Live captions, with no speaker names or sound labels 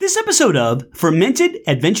This episode of Fermented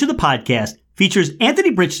Adventure the Podcast features Anthony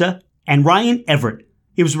Britchta and Ryan Everett.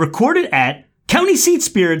 It was recorded at County Seat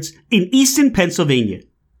Spirits in Easton, Pennsylvania.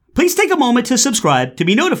 Please take a moment to subscribe to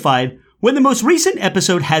be notified when the most recent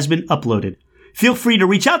episode has been uploaded. Feel free to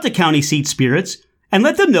reach out to County Seat Spirits and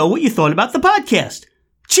let them know what you thought about the podcast.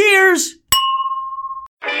 Cheers!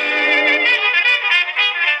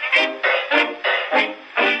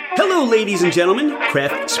 Hello, ladies and gentlemen,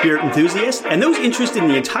 craft spirit enthusiasts, and those interested in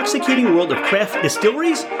the intoxicating world of craft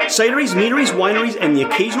distilleries, cideries, meaderies, wineries, and the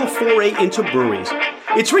occasional foray into breweries.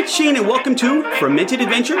 It's Rich Shane, and welcome to Fermented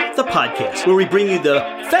Adventure, the podcast, where we bring you the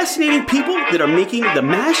fascinating people that are making the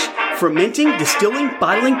mash, fermenting, distilling,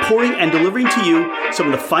 bottling, pouring, and delivering to you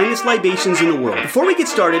some of the finest libations in the world. Before we get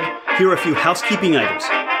started, here are a few housekeeping items.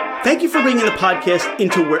 Thank you for bringing the podcast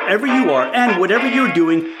into wherever you are and whatever you're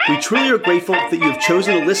doing. We truly are grateful that you have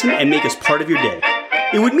chosen to listen and make us part of your day.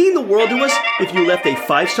 It would mean the world to us if you left a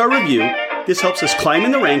 5-star review. This helps us climb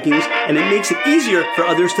in the rankings, and it makes it easier for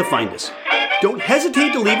others to find us. Don't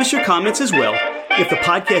hesitate to leave us your comments as well. If the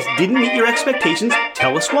podcast didn't meet your expectations,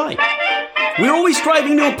 tell us why. We're always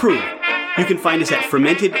striving to improve. You can find us at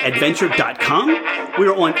fermentedadventure.com. We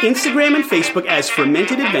are on Instagram and Facebook as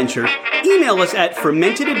Fermented Adventure. Email us at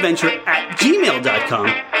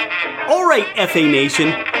fermentedadventure@gmail.com. All right, FA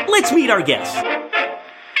Nation, let's meet our guests.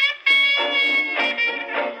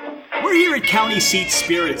 We're here at County Seat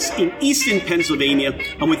Spirits in Easton, Pennsylvania.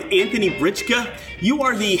 I'm with Anthony Britchta. You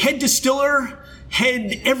are the head distiller,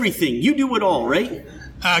 head everything. You do it all, right?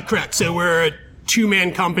 Correct. So we're a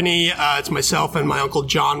two-man company. It's myself and my uncle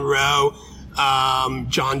John Rowe.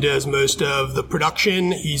 John does most of the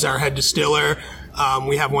production. He's our head distiller.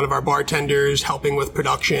 We have one of our bartenders helping with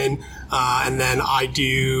production, and then I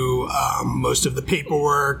do most of the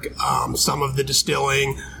paperwork, some of the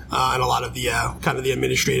distilling, and a lot of the kind of the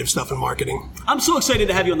administrative stuff and marketing. I'm so excited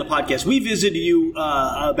to have you on the podcast. We visited you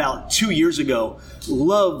about 2 years ago.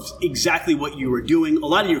 Loved exactly what you were doing. A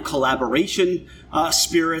lot of your collaboration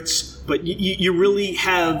spirits, but you really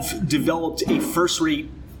have developed a first-rate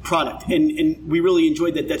product, and we really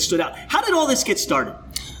enjoyed that. That stood out. How did all this get started?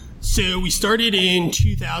 So we started in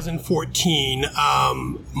 2014.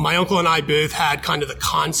 My uncle and I both had kind of the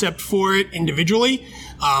concept for it individually.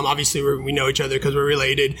 Obviously, we know each other because we're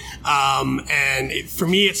related. For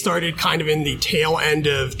me, it started kind of in the tail end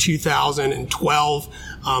of 2012.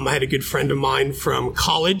 I had a good friend of mine from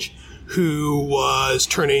college who was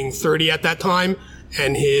turning 30 at that time,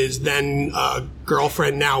 and his then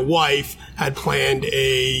girlfriend, now wife, had planned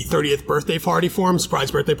a 30th birthday party for him,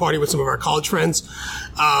 surprise birthday party with some of our college friends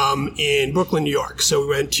in Brooklyn, New York. So we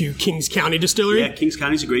went to Kings County Distillery. Yeah, Kings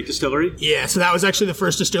County's a great distillery. Yeah, so that was actually the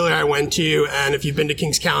first distillery I went to. And if you've been to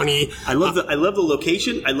Kings County, I love the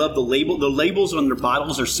location. I love the label. The labels on their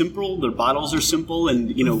bottles are simple. Their bottles are simple,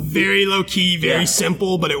 and very low key, very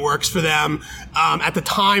simple, but it works for them. At the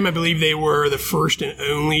time, I believe they were the first and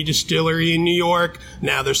only distillery in New York.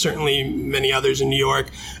 Now there's certainly many others in New York.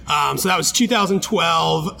 So that was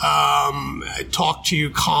 2012. I talked to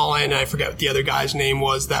Colin. I forget what the other guy's name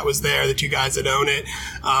was that was there, the two guys that own it.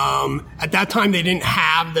 At that time, they didn't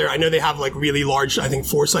have I know they have like really large, I think,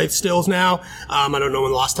 Forsyth stills now. I don't know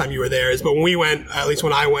when the last time you were there is, but when we went, at least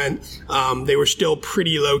when I went, they were still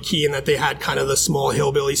pretty low key in that they had kind of the small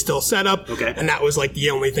hillbilly still setup. Okay. And that was like the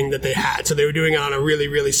only thing that they had. So they were doing it on a really,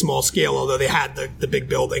 really small scale, although they had the big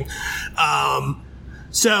building.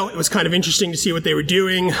 So it was kind of interesting to see what they were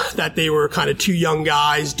doing, that they were kind of two young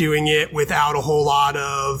guys doing it without a whole lot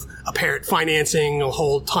of apparent financing, a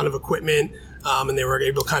whole ton of equipment, and they were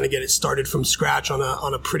able to kind of get it started from scratch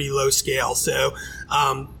on a pretty low scale. So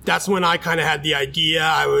that's when I kind of had the idea.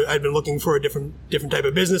 I'd been looking for a different type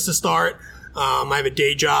of business to start. I have a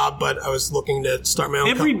day job, but I was looking to start my own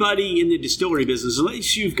company. Everybody in the distillery business,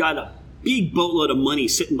 unless you've got a big boatload of money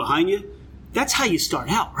sitting behind you, that's how you start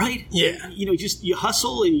out, right? Yeah. You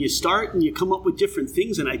hustle and you start and you come up with different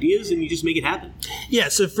things and ideas and you just make it happen. Yeah.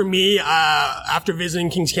 So for me, after visiting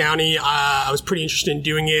Kings County, I was pretty interested in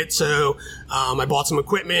doing it. So I bought some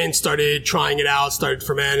equipment, started trying it out, started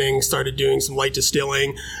fermenting, started doing some light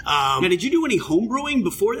distilling. Now, did you do any home brewing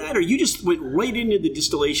before that, or you just went right into the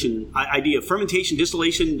distillation idea, fermentation,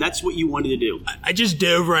 distillation? That's what you wanted to do. I just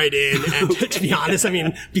dove right in, and to be honest, I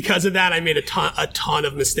mean, because of that, I made a ton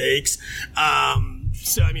of mistakes.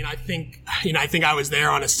 So, I mean, I think I was there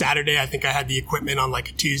on a Saturday. I think I had the equipment on like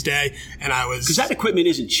a Tuesday, and I was... Because that equipment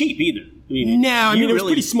isn't cheap either. It was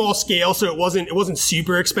pretty small scale, so it wasn't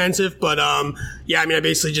super expensive, but, yeah, I mean, I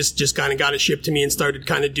basically just kind of got it shipped to me and started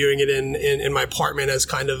kind of doing it in my apartment as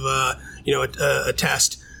kind of, a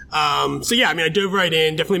test. So yeah, I mean, I dove right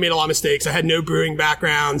in, definitely made a lot of mistakes. I had no brewing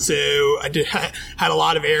background, so I had a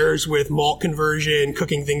lot of errors with malt conversion,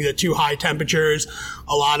 cooking things at too high temperatures,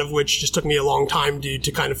 a lot of which just took me a long time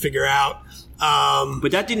to kind of figure out.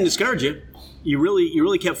 But that didn't discourage you. You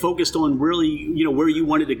really kept focused on really, where you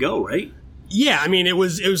wanted to go, right? Yeah, I mean, it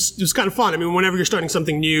was kind of fun. I mean, whenever you're starting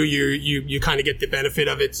something new, you kind of get the benefit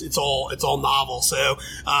of it. It's all novel. So,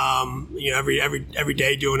 every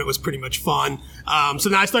day doing it was pretty much fun. So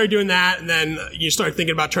then I started doing that, and then you start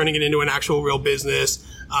thinking about turning it into an actual real business.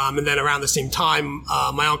 And then around the same time,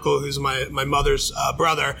 my uncle, who's my mother's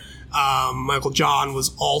brother, my Uncle John,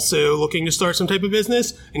 was also looking to start some type of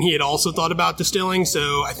business, and he had also thought about distilling.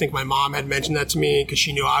 So I think my mom had mentioned that to me because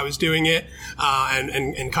she knew I was doing it,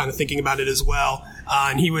 and kind of thinking about it as well.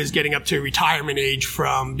 And he was getting up to retirement age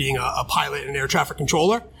from being a pilot and air traffic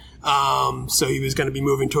controller. So he was going to be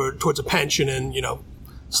moving towards a pension, and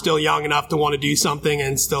still young enough to want to do something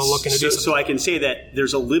and still looking to do something. So I can say that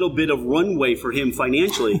there's a little bit of runway for him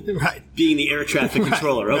financially, right, being the air traffic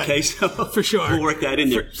controller. Right. Okay, so for sure, we'll work that in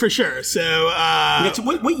there. For sure. So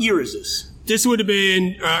what year is this? This would have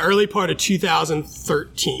been early part of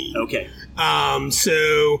 2013. Okay.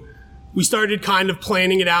 So we started kind of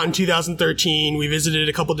planning it out in 2013. We visited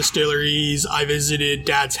a couple distilleries. I visited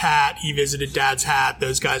Dad's Hat. He visited Dad's Hat.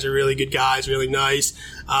 Those guys are really good guys, really nice.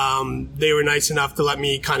 They were nice enough to let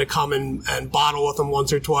me kind of come and bottle with them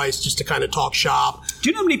once or twice just to kind of talk shop. Do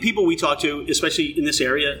you know how many people we talk to, especially in this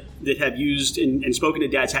area, that have used and spoken to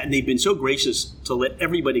Dad's Hat, and they've been so gracious to let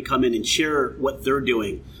everybody come in and share what they're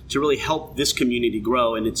doing to really help this community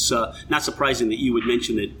grow? And it's not surprising that you would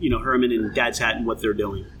mention that, Herman and Dad's Hat and what they're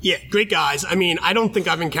doing. Yeah, great guys. I mean, I don't think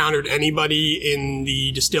I've encountered anybody in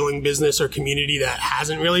the distilling business or community that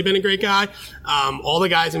hasn't really been a great guy. All the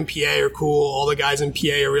guys in PA are cool. All the guys in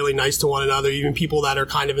PA are really nice to one another, even people that are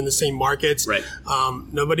kind of in the same markets. Right.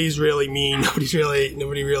 Nobody's really mean.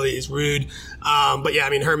 Nobody really is rude. But yeah, I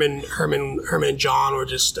mean, Herman and John were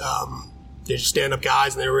just, they're just stand-up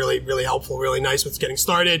guys, and they were really, really helpful, really nice with getting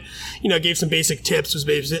started. Gave some basic tips, was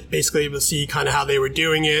basically able to see kind of how they were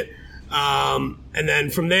doing it. And then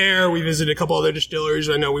from there, we visited a couple other distilleries.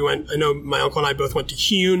 I know my uncle and I both went to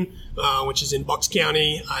Hune, which is in Bucks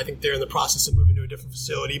County. I think they're in the process of moving to a different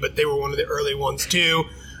facility, but they were one of the early ones too.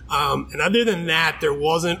 And other than that, there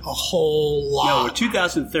wasn't a whole lot. No, in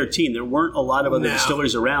 2013, there weren't a lot of other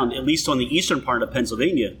distilleries around, at least on the eastern part of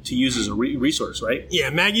Pennsylvania, to use as a resource, right? Yeah,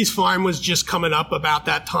 Maggie's Farm was just coming up about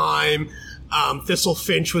that time. Thistle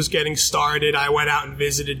Finch was getting started. I went out and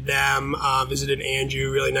visited them, visited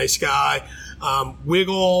Andrew, really nice guy.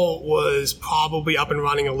 Wiggle was probably up and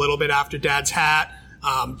running a little bit after Dad's Hat.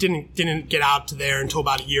 Didn't get out to there until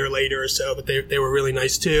about a year later or so, but they were really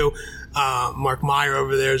nice too. Mark Meyer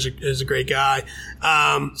over there is a great guy.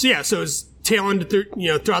 So it was tail end,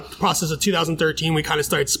 throughout the process of 2013, we kind of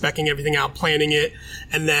started speccing everything out, planning it.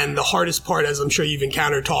 And then the hardest part, as I'm sure you've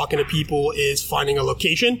encountered talking to people, is finding a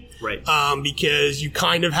location. Right. Because you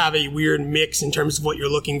kind of have a weird mix in terms of what you're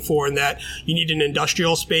looking for, in that you need an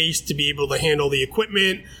industrial space to be able to handle the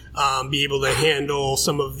equipment, be able to handle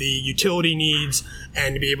some of the utility needs,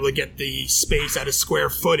 and to be able to get the space at a square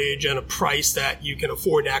footage and a price that you can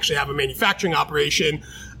afford to actually have a manufacturing operation.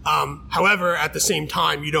 However, at the same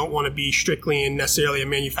time, you don't want to be strictly in necessarily a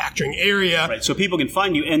manufacturing area. Right, so people can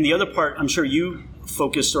find you. And the other part, I'm sure you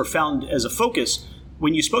focused or found as a focus,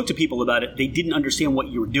 when you spoke to people about it, they didn't understand what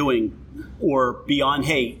you were doing, or beyond,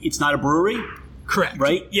 hey, it's not a brewery. Correct.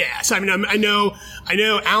 Right? Yeah. So, I mean, I know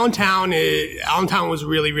Allentown was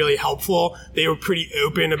really, really helpful. They were pretty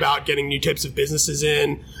open about getting new types of businesses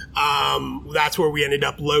in. That's where we ended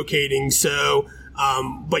up locating. So,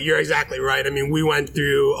 but you're exactly right. I mean, we went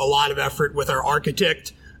through a lot of effort with our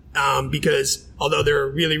architect, because although they're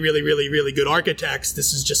really, really, really, really good architects,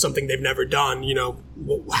 this is just something they've never done.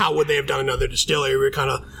 How would they have done another distillery? We were kind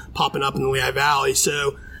of popping up in the Lehigh Valley.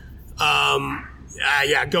 So,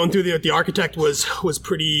 going through the architect was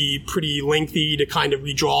pretty lengthy to kind of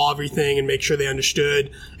redraw everything and make sure they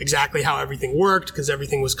understood exactly how everything worked, because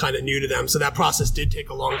everything was kind of new to them. So that process did take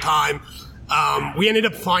a long time. We ended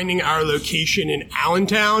up finding our location in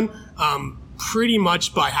Allentown, pretty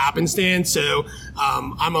much by happenstance. So,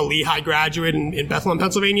 I'm a Lehigh graduate in Bethlehem,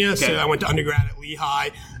 Pennsylvania. Okay. So I went to undergrad at Lehigh.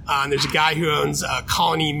 And there's a guy who owns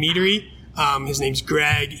Colony Meadery. His name's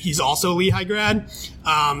Greg. He's also a Lehigh grad.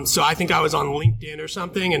 So I think I was on LinkedIn or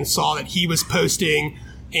something and saw that he was posting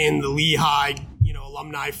in the Lehigh,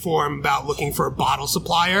 alumni forum about looking for a bottle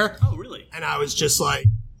supplier. Oh, really? And I was just like,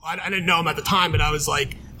 I didn't know him at the time, but I was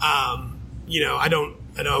like, I don't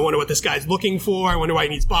I wonder what this guy's looking for. I wonder why he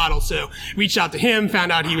needs bottles. So reached out to him,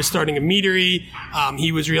 found out he was starting a meadery.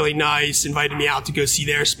 He was really nice, invited me out to go see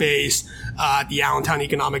their space at the Allentown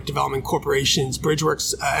Economic Development Corporation's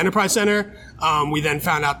Bridgeworks Enterprise Center. We then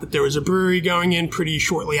found out that there was a brewery going in pretty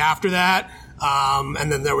shortly after that.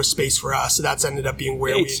 And then there was space for us. So that's ended up being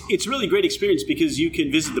where it's really a great experience because you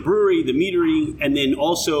can visit the brewery, the meadery, and then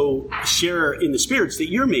also share in the spirits that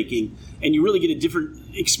you're making. And you really get a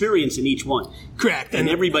different experience in each one. Correct. And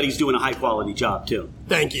everybody's doing a high quality job too.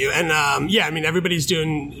 Thank you. And everybody's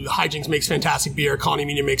doing, Hijinks makes fantastic beer. Colony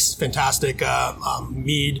Media makes fantastic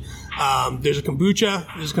mead. There's a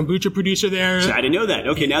kombucha producer there. So I didn't know that.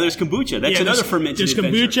 Okay, now there's kombucha. That's another fermented There's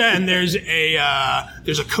adventure. kombucha, and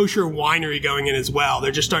there's a kosher winery going in as well.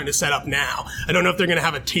 They're just starting to set up now. I don't know if they're going to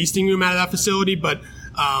have a tasting room out of that facility, but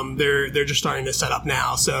they're just starting to set up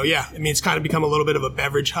now. So yeah, I mean, it's kind of become a little bit of a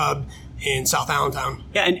beverage hub in South Allentown.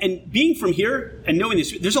 Yeah, and being from here and knowing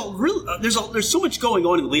this, there's so much going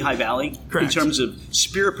on in the Lehigh Valley. Correct. In terms of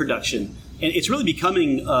spirit production, and it's really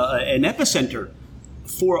becoming an epicenter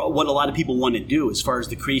for what a lot of people want to do as far as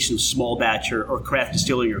the creation of small batch or craft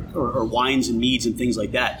distilling or wines and meads and things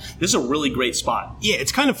like that. This is a really great spot. Yeah,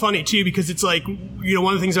 it's kind of funny too because it's like,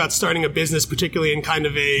 one of the things about starting a business, particularly in kind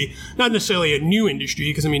of not necessarily a new industry,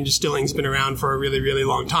 because I mean distilling's been around for a really, really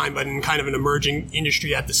long time, but in kind of an emerging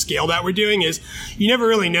industry at the scale that we're doing is you never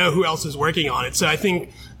really know who else is working on it. So I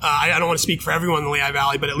think I don't want to speak for everyone in the Lehigh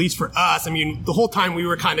Valley, but at least for us, I mean, the whole time we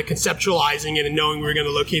were kind of conceptualizing it and knowing we were going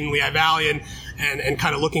to locate in the Lehigh Valley and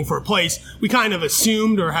kind of looking for a place, we kind of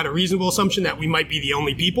assumed or had a reasonable assumption that we might be the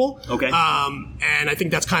only people. Okay. And I think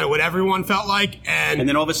that's kind of what everyone felt like. And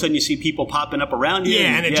then all of a sudden you see people popping up around you.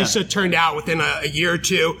 Yeah, and it just turned out within a year or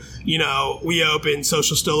two, we opened,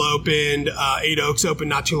 Social Still opened, Eight Oaks opened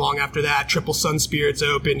not too long after that, Triple Sun Spirits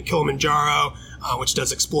opened, Kilimanjaro, which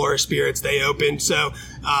does Explorer Spirits, they opened. So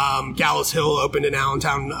Gallows Hill opened in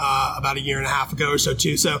Allentown about a year and a half ago or so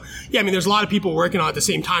too. So yeah, I mean, there's a lot of people working on it at the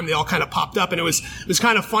same time. They all kind of popped up, and it was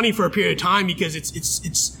kind of funny for a period of time because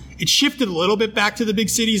it shifted a little bit back to the big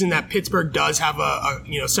cities, and that Pittsburgh does have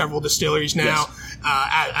several distilleries now, yes.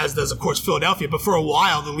 As does of course Philadelphia. But for a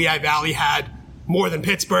while, the Lehigh Valley had more than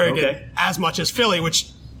Pittsburgh, and as much as Philly,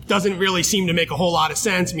 which doesn't really seem to make a whole lot of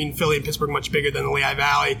sense. I mean, Philly and Pittsburgh are much bigger than the Lehigh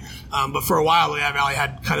Valley. But for a while, the Lehigh Valley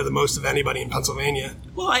had kind of the most of anybody in Pennsylvania.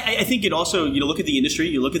 Well, I think it also, look at the industry,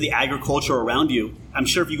 you look at the agriculture around you. I'm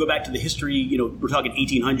sure if you go back to the history, we're talking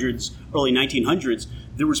 1800s, early 1900s,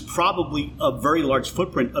 there was probably a very large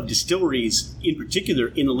footprint of distilleries, in particular,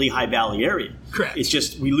 in the Lehigh Valley area. Correct. It's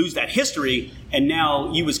just we lose that history, and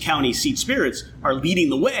now you as County Seat Spirits are leading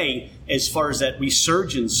the way as far as that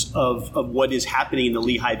resurgence of what is happening in the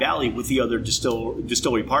Lehigh Valley with the other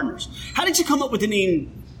distillery partners. How did you come up with the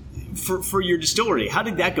name for your distillery? How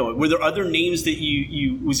did that go? Were there other names that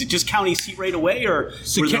you was it just County Seat right away, or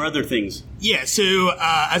were there other things? Yeah, so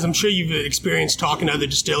as I'm sure you've experienced talking to other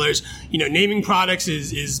distillers, naming products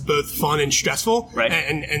is both fun and stressful, right?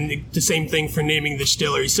 And the same thing for naming the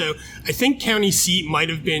distillery. So I think County Seat might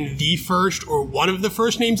have been the first or one of the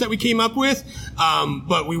first names that we came up with,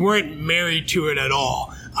 but we weren't married to it at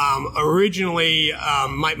all. Originally,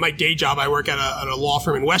 my day job, I work at a law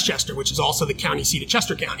firm in Westchester, which is also the county seat of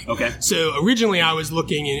Chester County. Okay. So originally I was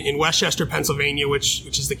looking in Westchester, Pennsylvania, which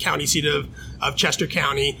is the county seat of Chester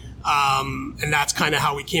County. And that's kind of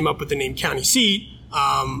how we came up with the name County Seat.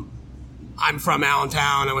 I'm from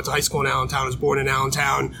Allentown. I went to high school in Allentown. I was born in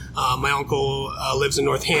Allentown. My uncle lives in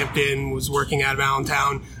Northampton, was working out of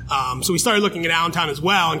Allentown. So we started looking at Allentown as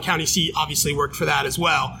well, and County Seat obviously worked for that as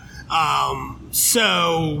well.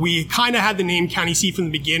 So we kind of had the name County Seat from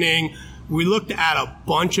the beginning. We looked at a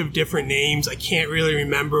bunch of different names. I can't really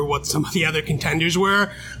remember what some of the other contenders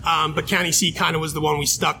were, but County Seat kind of was the one we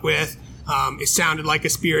stuck with. It sounded like a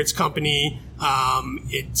spirits company.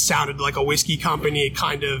 It sounded like a whiskey company. It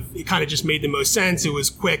kind of just made the most sense. It was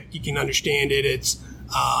quick. You can understand it. It's,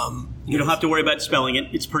 you don't have to worry about spelling it.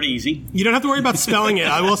 It's pretty easy. You don't have to worry about spelling it.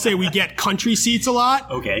 I will say we get country seats a lot.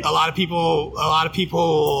 Okay. A lot of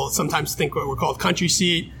people sometimes think we're called country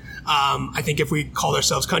seat. I think if we called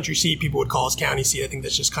ourselves country seat, people would call us county seat. I think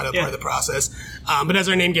that's just kind of part of the process. But as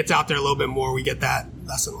our name gets out there a little bit more, we get that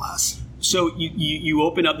less and less. So you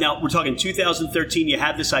open up now. We're talking 2013. You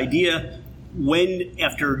had this idea. When,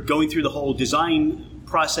 after going through the whole design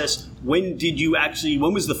process, when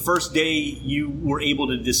was the first day you were able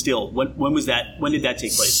to distill? When was that? When did that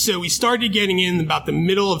take place? So we started getting in about the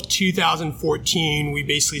middle of 2014. We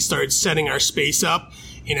basically started setting our space up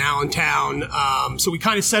in Allentown. So we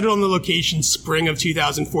kind of settled on the location spring of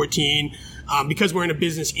 2014. Because we're in a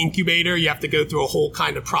business incubator, you have to go through a whole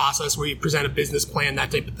kind of process where you present a business plan,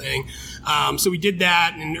 that type of thing. So we did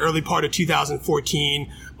that in the early part of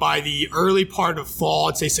 2014. By the early part of fall,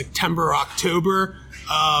 I'd say September or October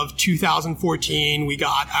of 2014, we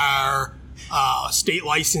got our state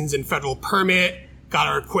license and federal permit, got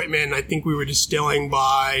our equipment. I think we were distilling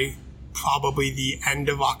by probably the end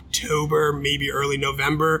of October, maybe early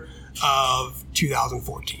November of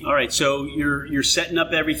 2014. All right, so you're setting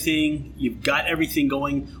up everything. You've got everything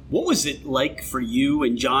going. What was it like for you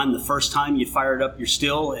and John the first time you fired up your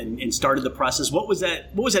still and started the process? What was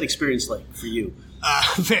that experience like for you?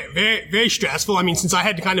 Very, very, very stressful. I mean, since I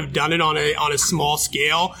had kind of done it on a small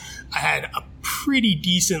scale, I had a pretty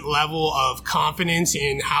decent level of confidence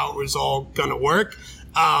in how it was all going to work.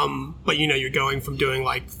 But you're going from doing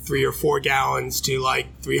like 3 or 4 gallons to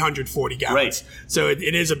like 340 gallons. Right. So it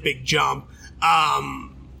is a big jump.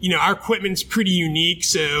 Our equipment's pretty unique,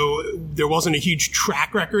 so there wasn't a huge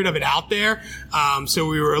track record of it out there. So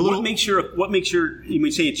we were a little. What makes your, you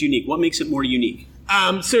would say it's unique? What makes it more unique?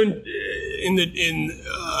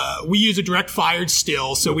 We use a direct fired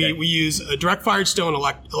still. So okay. we use a direct fired still and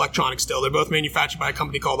electronic still. They're both manufactured by a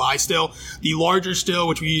company called iStill. The larger still,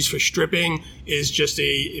 which we use for stripping, is just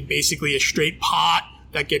basically a straight pot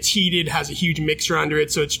that gets heated, has a huge mixer under it.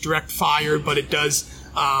 So it's direct fired, but it does,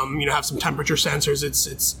 have some temperature sensors.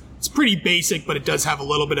 It's pretty basic, but it does have a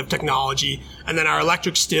little bit of technology. And then our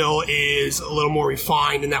electric still is a little more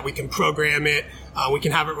refined in that we can program it. We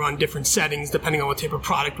can have it run different settings depending on what type of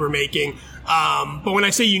product we're making. But when I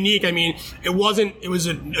say unique, I mean, it was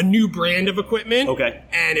a new brand of equipment. Okay.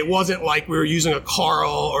 And it wasn't like we were using a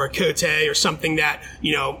Carl or a Cote or something that,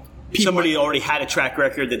 somebody already had a track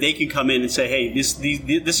record that they can come in and say, hey, this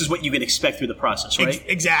is what you can expect through the process, right?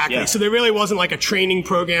 Exactly. Yeah. So there really wasn't like a training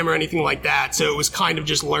program or anything like that. So it was kind of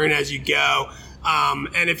just learn as you go.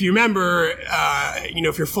 And if you remember,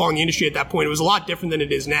 if you're following the industry at that point, it was a lot different than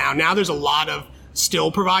it is now. Now there's a lot of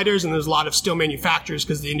still providers and there's a lot of still manufacturers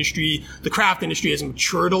because the craft industry has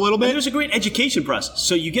matured a little bit. And there's a great education process.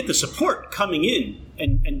 So you get the support coming in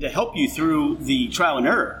and to help you through the trial and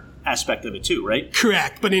error aspect of it too, right?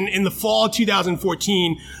 Correct. But in the fall of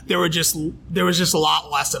 2014, there was just a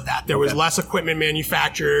lot less of that. There was less equipment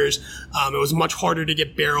manufacturers. It was much harder to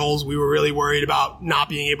get barrels. We were really worried about not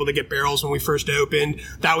being able to get barrels when we first opened.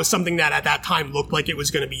 That was something that at that time looked like it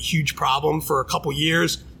was going to be a huge problem for a couple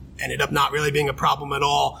years. Ended up not really being a problem at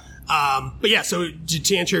all. But yeah, so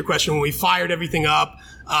to answer your question, when we fired everything up,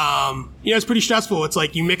 it's pretty stressful. It's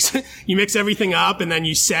like you mix everything up and then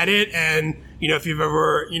you set it. And, if you've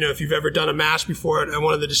ever done a mash before at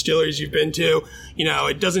one of the distilleries you've been to,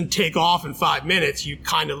 it doesn't take off in 5 minutes. You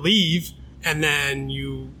kind of leave and then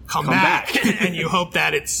you come back. And you hope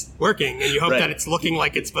that it's working and you hope that it's looking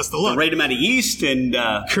like it's supposed to look. The right amount of yeast and,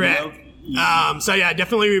 correct. So yeah, I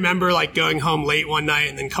definitely remember like going home late one night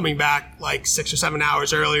and then coming back like 6 or 7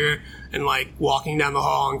 hours earlier and like walking down the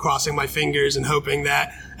hall and crossing my fingers and hoping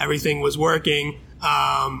that everything was working.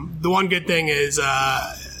 The one good thing is,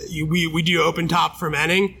 we do open top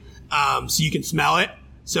fermenting, so you can smell it.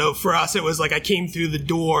 So for us, it was like I came through the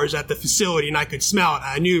doors at the facility and I could smell it.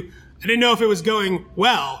 I didn't know if it was going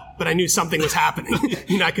well, but I knew something was happening.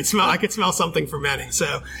 I could smell something fermenting.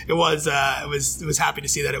 So it was happy to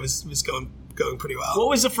see that it was going pretty well. What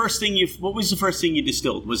was the first thing you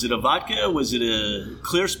distilled? Was it a vodka? Was it a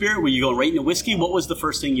clear spirit? Were you going right into whiskey? What was the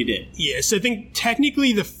first thing you did? Yeah, so I think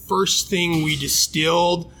technically the first thing we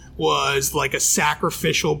distilled was like a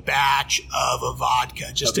sacrificial batch of a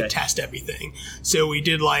vodka just to test everything. So we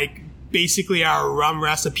did like basically our rum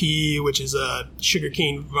recipe, which is a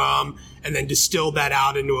sugarcane rum, and then distilled that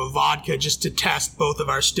out into a vodka just to test both of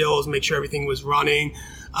our stills, make sure everything was running.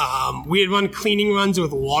 We had run cleaning runs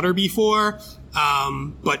with water before,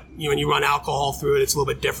 but when you run alcohol through it, it's a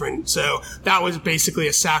little bit different. So that was basically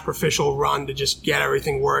a sacrificial run to just get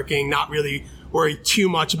everything working, not really worry too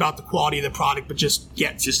much about the quality of the product, but just to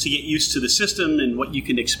get used to the system and what you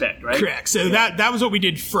can expect, right? Correct. So that was what we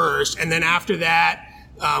did first, and then after that,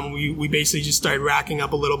 we basically just started racking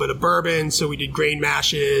up a little bit of bourbon. So we did grain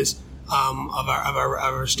mashes of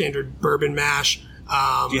our standard bourbon mash.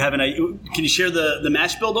 Do you have can you share the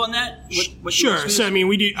mash build on that? Sure. So, I mean,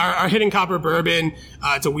 we do our Hidden Copper bourbon.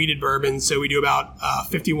 It's a wheated bourbon. So we do about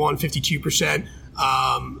 52%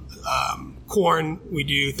 corn. We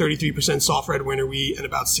do 33% soft red winter wheat and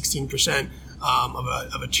about 16%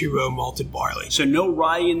 of a two-row malted barley. So no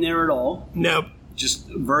rye in there at all? Nope. Just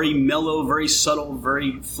very mellow, very subtle,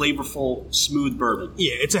 very flavorful, smooth bourbon.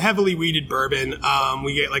 Yeah, it's a heavily wheated bourbon.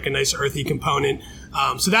 We get like a nice earthy component.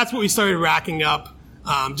 So that's what we started racking up,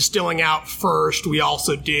 distilling out first. We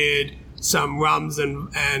also did some rums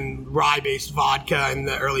and rye-based vodka in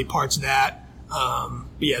the early parts of that. But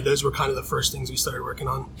yeah, those were kind of the first things we started working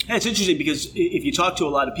on. Yeah, it's interesting because if you talk to a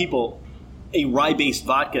lot of people, a rye-based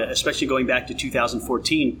vodka, especially going back to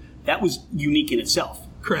 2014, that was unique in itself.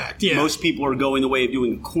 Correct, yeah. Most people are going the way of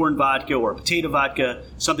doing a corn vodka or a potato vodka,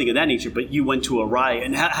 something of that nature, but you went to a rye.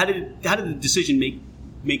 And how did the decision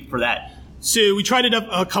make for that? So we tried it up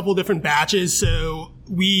a couple different batches. So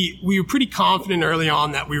we were pretty confident early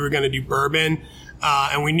on that we were going to do bourbon,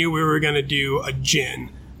 and we knew we were going to do a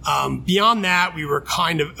gin. Beyond that, we were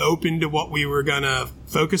kind of open to what we were going to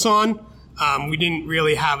focus on. We didn't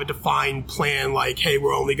really have a defined plan like, hey,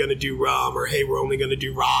 we're only going to do rum, or hey, we're only going to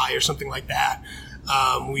do rye, or something like that.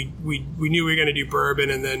 We knew we were going to do bourbon,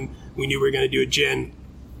 and then we knew we were going to do a gin.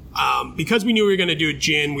 Because we knew we were going to do a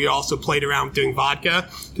gin, we also played around with doing vodka,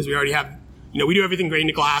 because we already have, we do everything grain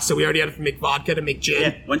to glass, so we already had to make vodka to make gin.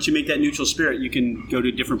 Yeah, once you make that neutral spirit, you can go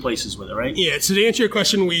to different places with it, right? Yeah, so to answer your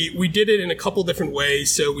question, we did it in a couple different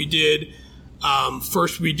ways. So we did,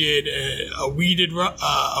 first we did a weeded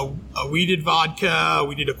vodka,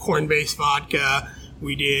 we did a corn-based vodka,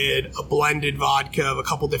 we did a blended vodka of a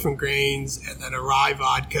couple different grains, and then a rye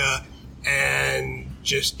vodka, and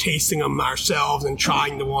just tasting them ourselves and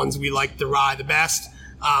trying the ones we liked the rye the best.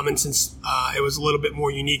 And since it was a little bit more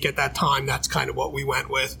unique at that time, that's kind of what we went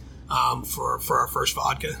with for our first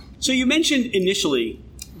vodka. So you mentioned initially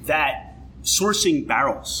that sourcing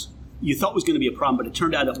barrels you thought was going to be a problem, but it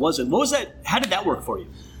turned out it wasn't. What was that? How did that work for you?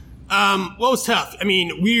 Well, it was tough. I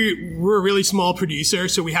mean, we're a really small producer,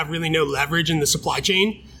 so we have really no leverage in the supply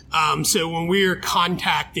chain. So when we were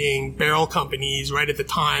contacting barrel companies right at the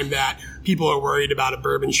time that people are worried about a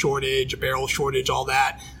bourbon shortage, a barrel shortage, all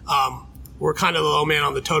that, we're kind of the low man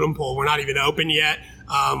on the totem pole. We're not even open yet.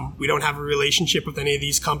 We don't have a relationship with any of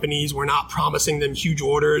these companies. We're not promising them huge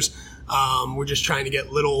orders. We're just trying to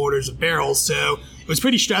get little orders of barrels. So it was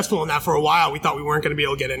pretty stressful in that for a while. We thought we weren't going to be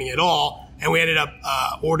able to get any at all. And we ended up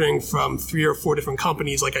ordering from 3 or 4 different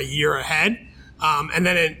companies like a year ahead. And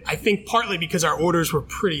then I think partly because our orders were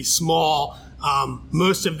pretty small,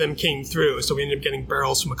 most of them came through. So we ended up getting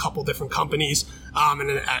barrels from a couple different companies. And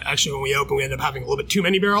then actually when we opened, we ended up having a little bit too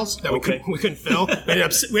many barrels that we couldn't fill. We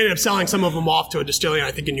ended up selling some of them off to a distillery, I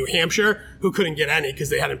think in New Hampshire, who couldn't get any because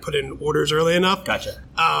they hadn't put in orders early enough. Gotcha.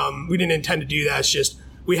 We didn't intend to do that. It's just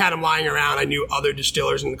we had them lying around. I knew other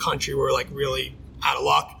distillers in the country were like really out of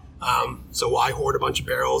luck. So why hoard a bunch of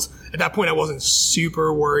barrels? At that point, I wasn't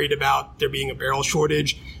super worried about there being a barrel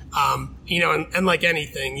shortage. And like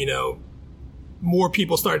anything, more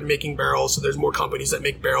people started making barrels, so there's more companies that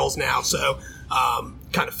make barrels now. So,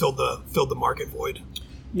 kind of filled the market void.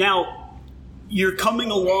 Now, you're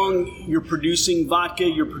coming along, you're producing vodka,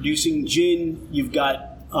 you're producing gin, you've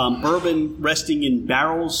got bourbon resting in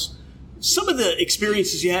barrels. Some of the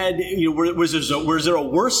experiences you had, was there a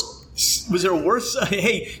worse,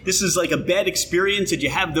 hey, this is like a bad experience? Did you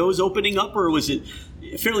have those opening up, or was it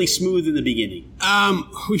fairly smooth in the beginning?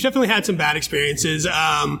 We've definitely had some bad experiences. So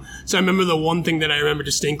I remember the one thing that I remember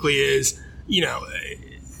distinctly is,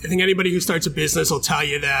 I think anybody who starts a business will tell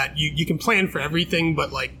you that you can plan for everything,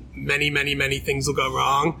 but like many, many, many things will go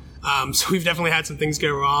wrong. So we've definitely had some things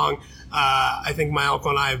go wrong. I think my uncle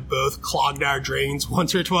and I have both clogged our drains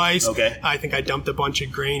once or twice. Okay. I think I dumped a bunch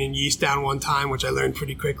of grain and yeast down one time, which I learned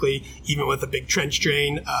pretty quickly, even with a big trench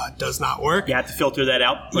drain, does not work. You have to filter that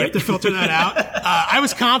out. Right? You have to filter that out. I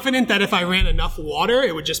was confident that if I ran enough water,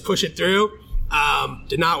 it would just push it through.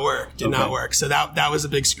 Did not work. Did not work. So that was a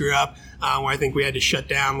big screw up, where I think we had to shut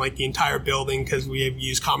down like the entire building because we had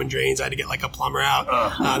used common drains. I had to get like a plumber out.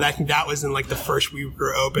 I think that was in like the first week we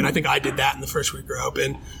were open. I think I did that in the first week we were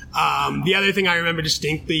open. The other thing I remember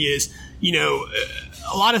distinctly is,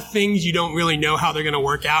 a lot of things you don't really know how they're going to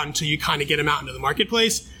work out until you kind of get them out into the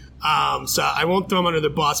marketplace. So I won't throw them under the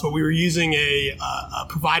bus, but we were using a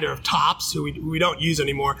provider of tops who we don't use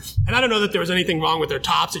anymore. And I don't know that there was anything wrong with their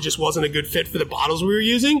tops. It just wasn't a good fit for the bottles we were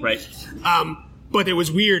using. Right. But it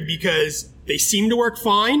was weird because they seemed to work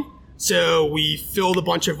fine. So we filled a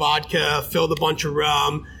bunch of vodka, filled a bunch of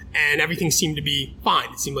rum, and everything seemed to be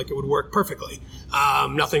fine. It seemed like it would work perfectly.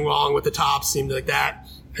 Nothing wrong with the tops, seemed like that.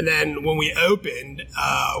 And then when we opened,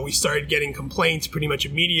 we started getting complaints pretty much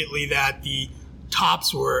immediately that the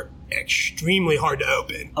tops were extremely hard to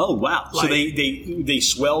open. Oh wow! So they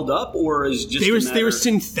swelled up, or is just they were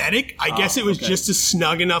synthetic? I guess it was just a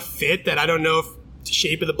snug enough fit that I don't know if the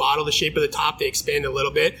shape of the bottle, the shape of the top, they expand a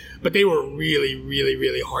little bit, but they were really, really,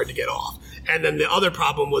 really hard to get off. And then the other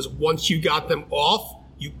problem was once you got them off,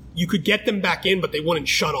 you could get them back in, but they wouldn't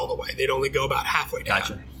shut all the way. They'd only go about halfway down.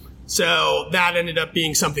 Gotcha. So that ended up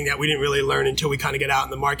being something that we didn't really learn until we kind of get out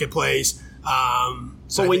in the marketplace.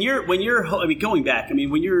 So when you're, I mean, going back, I mean,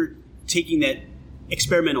 when you're taking that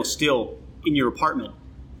experimental still in your apartment,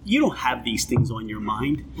 you don't have these things on your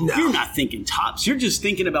mind. No. You're not thinking tops. You're just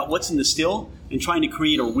thinking about what's in the still and trying to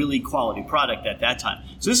create a really quality product at that time.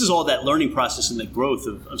 So this is all that learning process and the growth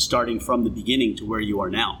of starting from the beginning to where you are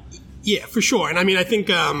now. Yeah, for sure. And I mean, I think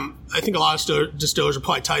a lot of distillers will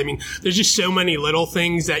probably tell you, I mean, there's just so many little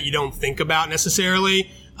things that you don't think about necessarily.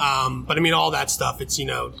 But I mean, all that stuff, it's,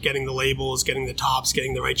 getting the labels, getting the tops,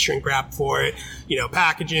 getting the right shrink wrap for it,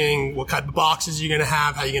 packaging, what kind of boxes you're going to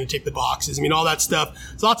have, how you're going to take the boxes. I mean, all that stuff.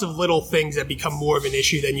 There's lots of little things that become more of an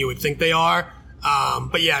issue than you would think they are.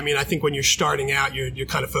 But yeah, I mean, I think when you're starting out, you're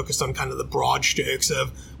kind of focused on kind of the broad strokes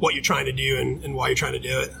of what you're trying to do and why you're trying to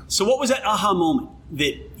do it. So what was that aha moment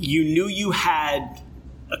that you knew you had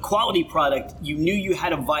a quality product, you knew you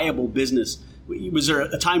had a viable business? Was there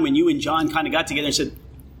a time when you and John kind of got together and said,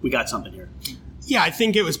 we got something here? Yeah, I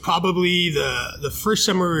think it was probably the first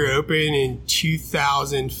summer we were open in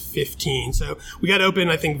 2015. So we got open,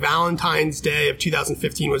 I think Valentine's Day of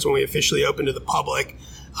 2015 was when we officially opened to the public.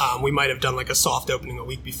 We might have done like a soft opening a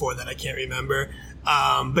week before that. I can't remember.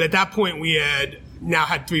 But at that point, we had now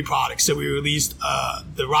had 3 products. So we released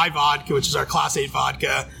the rye vodka, which is our Class 8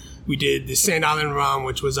 vodka. We did the Sand Island rum,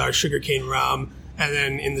 which was our sugarcane rum. And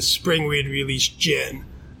then in the spring, we had released gin.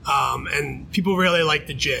 And people really liked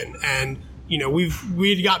the gin. And,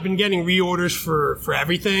 we'd been getting reorders for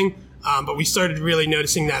everything. But we started really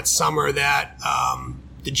noticing that summer that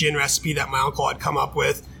the gin recipe that my uncle had come up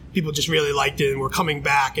with, people just really liked it and were coming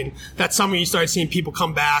back. And that summer you started seeing people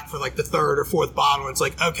come back for like the 3rd or 4th bottle. And it's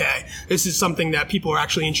like, okay, this is something that people are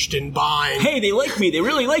actually interested in buying. Hey, they like me. They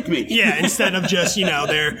really like me. Yeah. Instead of just,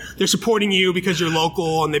 they're supporting you because you're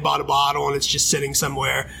local and they bought a bottle and it's just sitting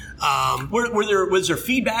somewhere. Was there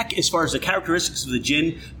feedback as far as the characteristics of the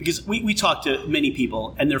gin? Because we talked to many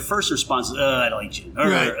people and their first response is, I don't like gin. Or,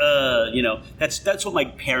 Right. That's what my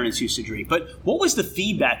parents used to drink. But what was the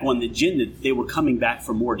feedback on the gin that they were coming back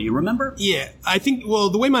for more? Do you remember? Yeah, I think,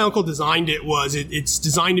 the way my uncle designed it was it's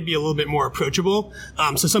designed to be a little bit more approachable.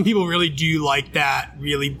 So some people really do like that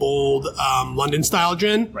really bold London style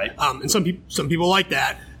gin. Right. And some people like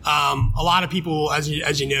that. A lot of people, as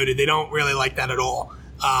you noted, they don't really like that at all.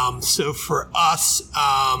 So for us,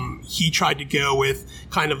 he tried to go with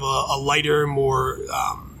kind of a lighter, more,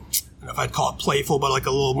 I don't know if I'd call it playful, but like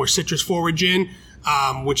a little more citrus forward gin,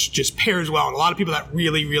 which just pairs well. And a lot of people that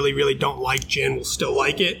really, really, really don't like gin will still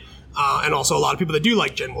like it. And also a lot of people that do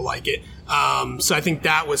like gin will like it. So I think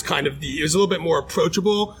that was kind of it was a little bit more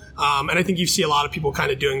approachable. And I think you see a lot of people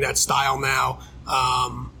kind of doing that style now,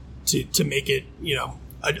 to make it,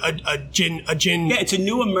 a gin. Yeah, it's a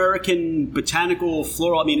new American botanical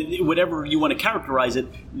floral. I mean, whatever you want to characterize it,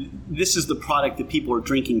 this is the product that people are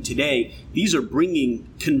drinking today. These are bringing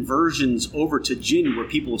conversions over to gin where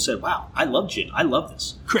people have said, wow, I love gin. I love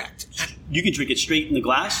this. Correct. You can drink it straight in the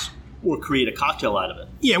glass or create a cocktail out of it.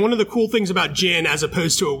 Yeah, one of the cool things about gin as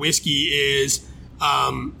opposed to a whiskey is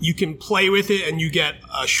you can play with it and you get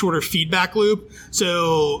a shorter feedback loop.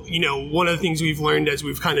 So, one of the things we've learned as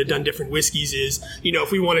we've kind of done different whiskeys is,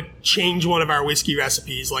 if we want to change one of our whiskey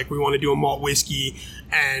recipes, like we want to do a malt whiskey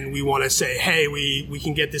and we want to say, hey, we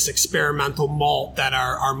can get this experimental malt that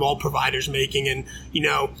our malt provider's making and,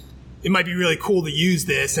 it might be really cool to use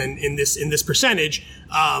this and in this percentage.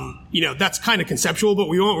 That's kind of conceptual, but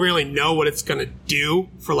we won't really know what it's going to do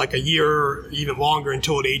for like a year or even longer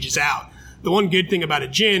until it ages out. The one good thing about a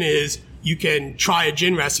gin is you can try a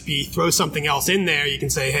gin recipe, throw something else in there. You can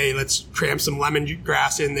say, hey, let's cram some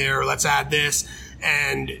lemongrass in there, or let's add this.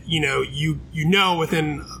 And,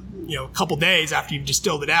 within, a couple days after you've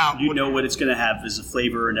distilled it out. You know what it's going to have as a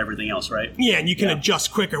flavor and everything else, right? Yeah, and you can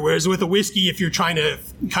adjust quicker. Whereas with a whiskey, if you're trying to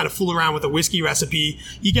kind of fool around with a whiskey recipe,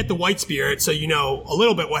 you get the white spirit, so you know a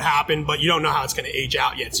little bit what happened, but you don't know how it's going to age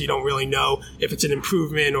out yet. So you don't really know if it's an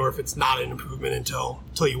improvement or if it's not an improvement until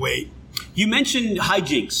you wait. You mentioned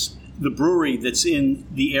Hijinks, the brewery that's in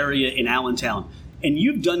the area in Allentown, and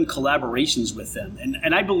you've done collaborations with them.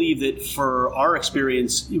 And I believe that for our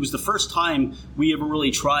experience, it was the first time we ever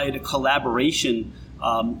really tried a collaboration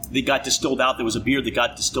that got distilled out. There was a beer that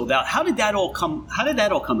got distilled out. How did that all come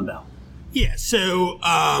about? Yeah, so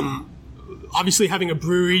obviously having a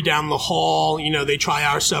brewery down the hall, they try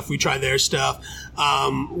our stuff, we try their stuff.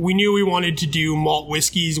 We knew we wanted to do malt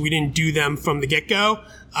whiskeys. We didn't do them from the get-go.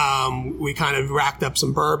 We kind of racked up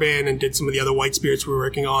some bourbon and did some of the other white spirits we were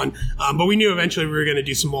working on. But we knew eventually we were going to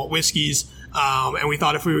do some malt whiskeys. And we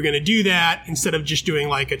thought if we were going to do that, instead of just doing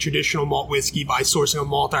like a traditional malt whiskey by sourcing a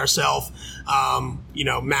malt ourselves,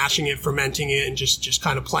 mashing it, fermenting it, and just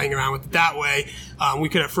kind of playing around with it that way, we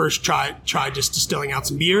could at first try just distilling out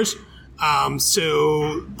some beers.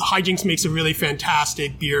 So Hijinks makes a really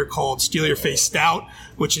fantastic beer called Steal Your Face Stout,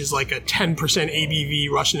 which is like a 10%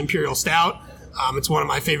 ABV Russian Imperial Stout. It's one of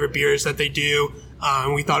my favorite beers that they do.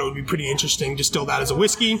 And we thought it would be pretty interesting to distill that as a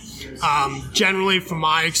whiskey. Generally, from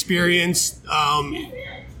my experience,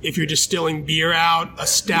 if you're distilling beer out, a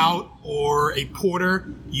stout or a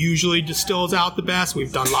porter usually distills out the best.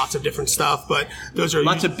 We've done lots of different stuff, but those are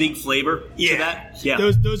lots of big flavor to that. Yeah,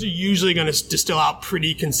 those are usually going to distill out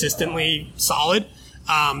pretty consistently solid.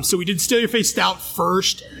 So we did Steal Your Face Stout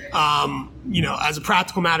first. As a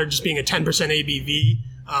practical matter, just being a 10% ABV.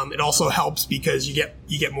 It also helps because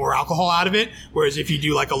you get more alcohol out of it. Whereas if you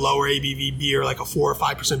do like a lower ABV beer, like a 4 or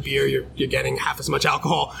 5% beer, you're getting half as much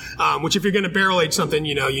alcohol. Which if you're going to barrel age something,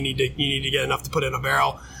 you need to get enough to put in a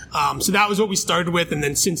barrel. So that was what we started with, and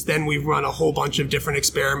then since then we've run a whole bunch of different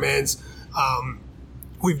experiments.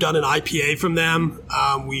 We've done an IPA from them.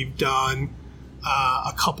 We've done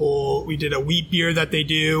a couple. We did a wheat beer that they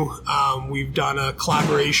do. We've done a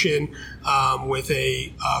collaboration with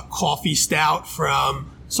a coffee stout from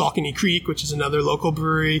Saucony Creek, which is another local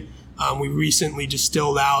brewery. We recently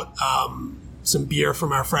distilled out some beer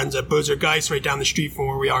from our friends at Bozer Geist right down the street from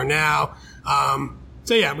where we are now.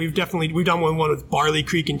 We've done one with Barley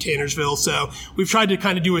Creek in Tannersville. So we've tried to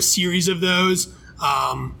kind of do a series of those.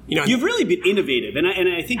 You've really been innovative, and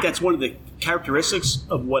I think that's one of the characteristics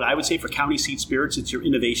of what I would say for County Seat Spirits. It's your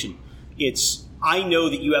innovation. I know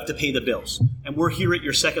that you have to pay the bills, and we're here at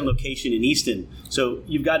your second location in Easton, so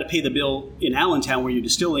you've got to pay the bill in Allentown where you're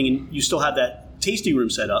distilling, and you still have that tasting room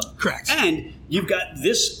set up. Correct. And you've got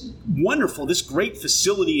this great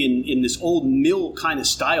facility in this old mill kind of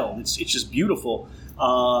style. It's just beautiful.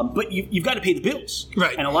 But you've got to pay the bills.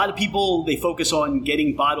 Right. And a lot of people, they focus on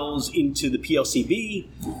getting bottles into the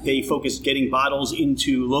PLCB. They focus getting bottles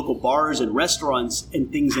into local bars and restaurants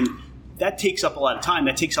and things. And that takes up a lot of time.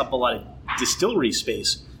 That takes up a lot of distillery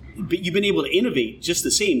space. But you've been able to innovate just the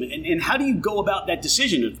same. And how do you go about that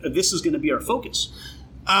decision of this is going to be our focus?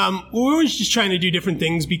 We're always just trying to do different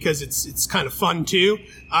things because it's kind of fun too.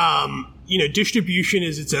 Distribution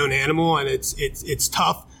is its own animal, and it's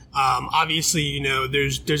tough. Obviously,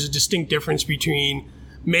 there's a distinct difference between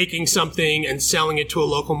making something and selling it to a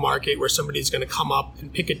local market where somebody's going to come up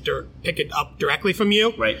and pick it up directly from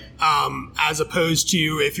you. Right. As opposed to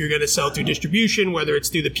if you're going to sell through distribution, whether it's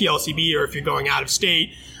through the PLCB or if you're going out of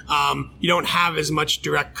state, you don't have as much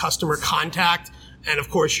direct customer contact. And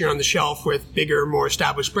of course, you're on the shelf with bigger, more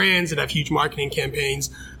established brands that have huge marketing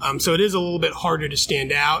campaigns. So it is a little bit harder to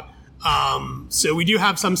stand out. So we do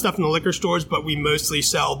have some stuff in the liquor stores, but we mostly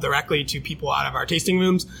sell directly to people out of our tasting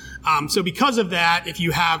rooms. So because of that, if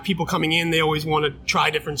you have people coming in, they always want to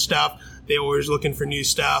try different stuff. They're always looking for new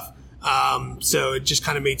stuff. So it just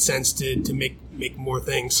kind of made sense to make more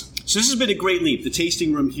things. So this has been a great leap. The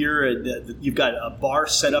tasting room here, you've got a bar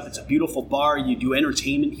set up. It's a beautiful bar. You do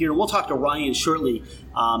entertainment here. We'll talk to Ryan shortly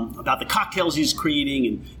about the cocktails he's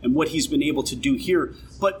creating and what he's been able to do here.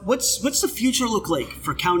 But what's the future look like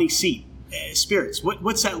for County Seat Spirits?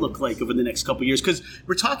 What's that look like over the next couple of years? Because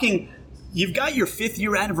we're talking, you've got your 5th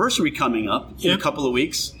year anniversary coming up in a couple of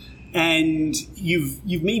weeks. And you've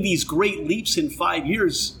made these great leaps in 5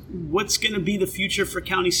 years. What's going to be the future for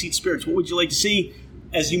County Seat Spirits? What would you like to see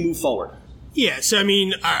as you move forward? Yeah, so I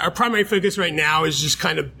mean, our primary focus right now is just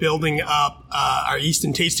kind of building up our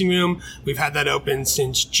Easton tasting room. We've had that open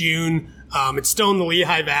since June. It's still in the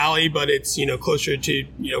Lehigh Valley, but it's, closer to,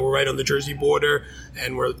 we're right on the Jersey border,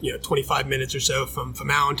 and we're, 25 minutes or so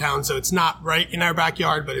from Allentown. So it's not right in our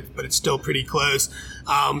backyard, but it's still pretty close.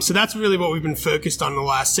 So that's really what we've been focused on the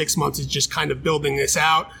last 6 months, is just kind of building this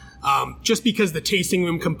out. Just because the tasting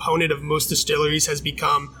room component of most distilleries has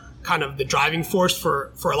become kind of the driving force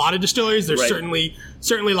for a lot of distilleries. There's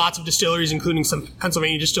certainly lots of distilleries, including some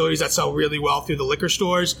Pennsylvania distilleries, that sell really well through the liquor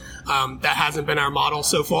stores. That hasn't been our model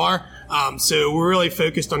so far. So we're really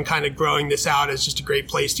focused on kind of growing this out as just a great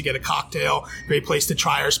place to get a cocktail, great place to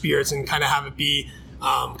try our spirits, and kind of have it be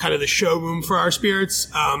kind of the showroom for our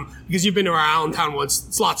spirits. Because you've been to our Allentown once,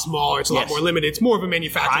 it's a lot smaller, it's a lot more limited. It's more of a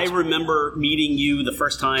manufacturing. I remember meeting you the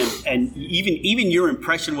first time, and even your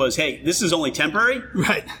impression was, hey, this is only temporary.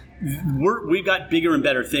 Right. We've got bigger and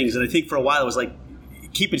better things, and I think for a while it was like,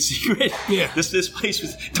 keep it secret. Yeah. This place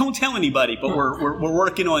was, don't tell anybody, but we're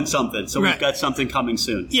working on something. So we've got something coming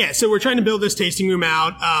soon. Yeah. So we're trying to build this tasting room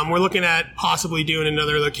out. We're looking at possibly doing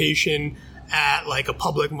another location at like a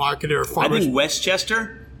public market or a farmer's. I think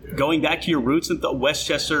Westchester, going back to your roots, I thought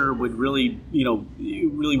Westchester would really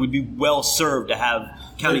would be well served to have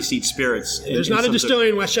County Seat Spirits. There's not a distillery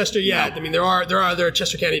in Westchester yet. No. I mean, there are other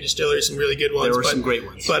Chester County distilleries, some really good ones. There are some great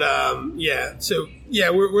ones. But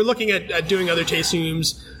we're looking at doing other tasting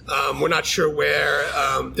rooms. We're not sure where.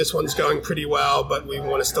 This one's going pretty well, but we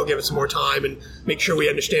want to still give it some more time and make sure we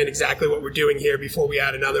understand exactly what we're doing here before we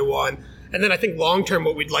add another one. And then I think long term,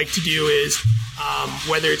 what we'd like to do is,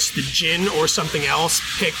 whether it's the gin or something else,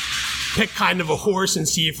 pick kind of a horse and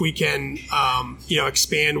see if we can,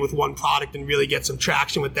 expand with one product and really get some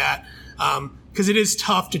traction with that. Because it is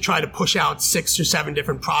tough to try to push out 6 or 7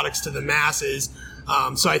 different products to the masses.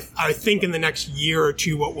 So I think in the next year or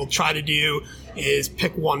two, what we'll try to do is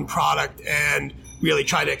pick one product and really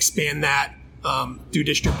try to expand that through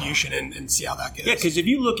distribution and see how that goes. Yeah, because if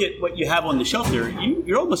you look at what you have on the shelf there,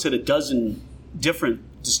 you're almost at a dozen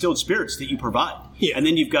different distilled spirits that you provide. Yeah. And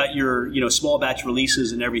then you've got your small batch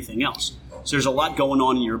releases and everything else. So there's a lot going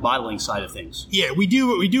on in your bottling side of things. Yeah, we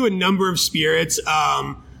do a number of spirits.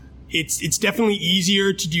 It's definitely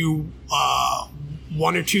easier to do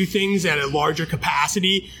 1 or 2 things at a larger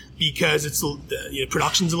capacity because it's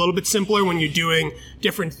production's a little bit simpler. When you're doing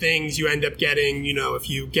different things, you end up getting if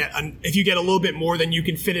you get a little bit more than you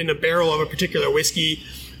can fit in a barrel of a particular whiskey,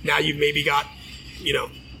 now you've maybe got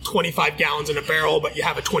 25 gallons in a barrel, but you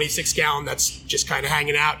have a 26 gallon that's just kind of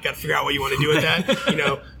hanging out. Got to figure out what you want to do with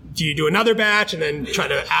that. Do you do another batch and then try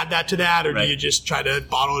to add that to that, or do you just try to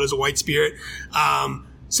bottle it as a white spirit?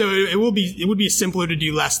 So it would be simpler to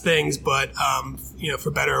do less things, but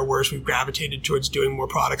for better or worse, we've gravitated towards doing more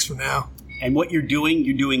products for now. And what you're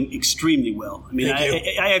doing extremely well. I mean,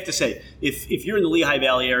 I have to say, if you're in the Lehigh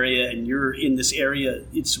Valley area and you're in this area,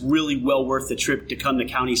 it's really well worth the trip to come to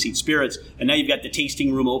County Seat Spirits. And now you've got the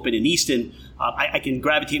tasting room open in Easton. I can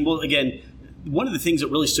gravitate. Well, again, one of the things that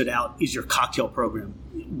really stood out is your cocktail program.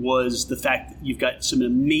 Was the fact that you've got some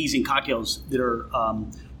amazing cocktails that are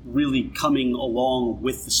really coming along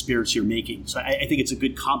with the spirits you're making. So I think it's a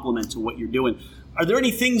good complement to what you're doing. Are there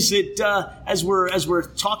any things that, as we're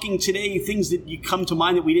talking today, things that you come to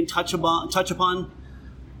mind that we didn't touch upon?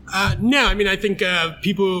 No, I mean, I think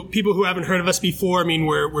people who haven't heard of us before, I mean,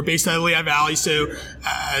 we're based out of Lehigh Valley. So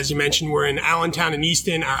as you mentioned, we're in Allentown and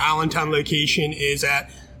Easton. Our Allentown location is at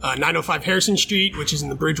 905 Harrison Street, which is in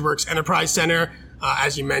the Bridgeworks Enterprise Center.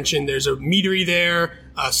 As you mentioned, there's a meadery there,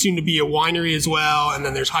 soon to be a winery as well. And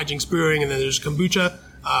then there's Hijinks Brewing, and then there's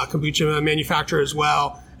kombucha manufacturer as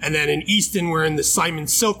well. And then in Easton, we're in the Simon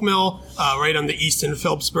Silk Mill, right on the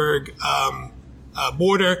Easton-Phillipsburg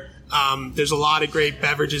border. There's a lot of great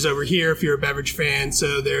beverages over here if you're a beverage fan.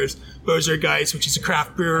 So there's Bozergeist, which is a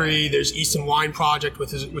craft brewery. There's Easton Wine Project,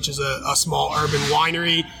 which is a small urban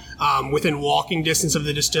winery within walking distance of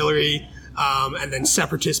the distillery. And then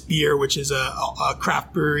Separatist Beer, which is a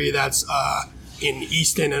craft brewery that's in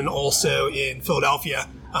Easton and also in Philadelphia.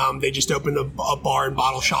 They just opened a bar and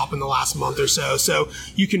bottle shop in the last month or so. So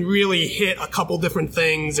you can really hit a couple different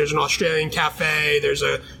things. There's an Australian cafe. There's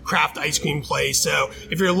a craft ice cream place. So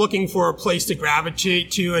if you're looking for a place to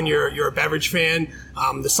gravitate to and you're a beverage fan,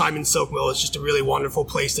 the Simon Silk Mill is just a really wonderful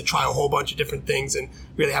place to try a whole bunch of different things and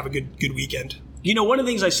really have a good weekend. One of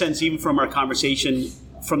the things I sense even from our conversation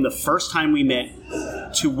from the first time we met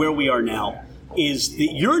to where we are now is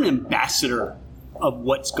that you're an ambassador of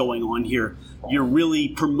what's going on here. You're really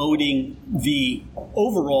promoting the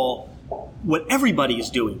overall, what everybody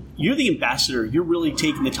is doing. You're the ambassador. You're really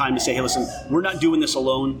taking the time to say, hey, listen, we're not doing this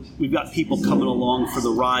alone. We've got people coming along for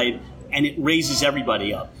the ride, and it raises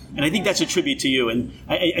everybody up. And I think that's a tribute to you. And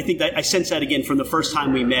I think that I sense that again from the first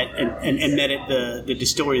time we met and met at the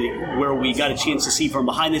distillery where we got a chance to see from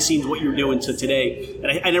behind the scenes what you're doing to today.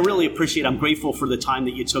 And I really appreciate it. I'm grateful for the time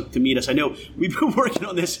that you took to meet us. I know we've been working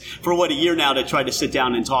on this for a year now to try to sit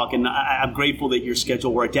down and talk. And I'm grateful that your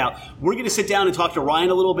schedule worked out. We're going to sit down and talk to Ryan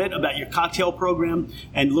a little bit about your cocktail program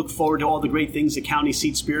and look forward to all the great things that County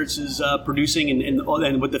Seat Spirits is producing and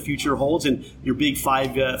what the future holds and your big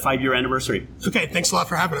five-year anniversary. Okay, thanks a lot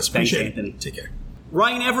for having us. Thanks, Appreciate Anthony. it. Take care.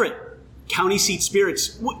 Ryan Everett, County Seat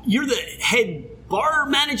Spirits. You're the head bar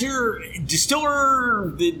manager,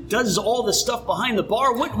 distiller that does all the stuff behind the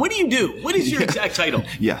bar. What do you do? What is your exact title?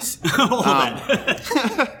 Yes. All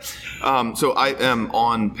that. So I am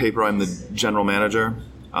on paper, I'm the general manager.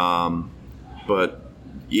 But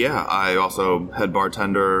yeah, I also head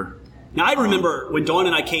bartender. Now, I remember when Dawn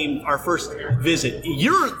and I came our first visit,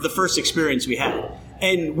 you're the first experience we had.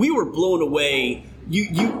 And we were blown away.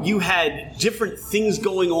 You had different things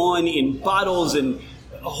going on in bottles and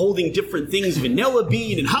holding different things, vanilla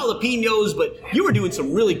bean and jalapenos, but you were doing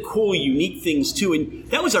some really cool, unique things too. And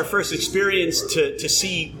that was our first experience to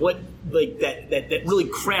see what like that really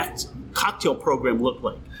craft cocktail program looked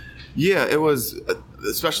like. Yeah, it was,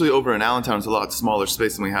 especially over in Allentown, it's a lot smaller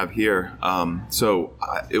space than we have here. So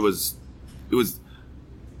it was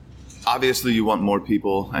obviously you want more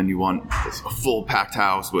people and you want a full packed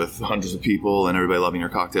house with hundreds of people and everybody loving your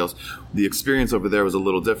cocktails. The experience over there was a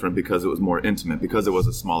little different because it was more intimate, because it was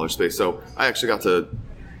a smaller space. So I actually got to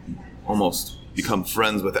almost become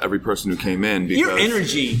friends with every person who came in. Because your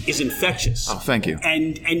energy is infectious. Oh, thank you.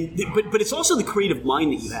 But it's also the creative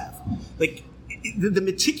mind that you have. Like the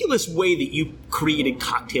meticulous way that you created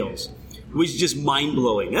cocktails was just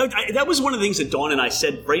mind-blowing. That was one of the things that Dawn and I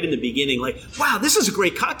said right in the beginning, like, wow, this is a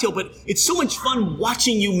great cocktail, but it's so much fun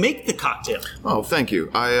watching you make the cocktail. Oh, thank you.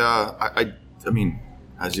 I mean,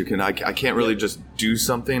 as you can, I can't really just do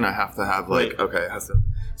something. I have to have like, okay, it has to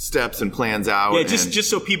steps and plans out. Yeah, just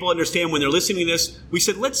so people understand when they're listening to this, we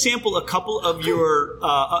said, let's sample a couple of your,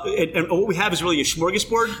 and what we have is really a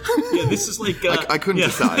smorgasbord. Yeah, this is like... I couldn't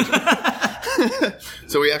decide.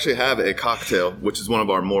 So we actually have a cocktail, which is one of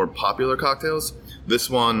our more popular cocktails. This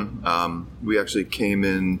one, we actually came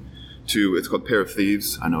in to, it's called Pair of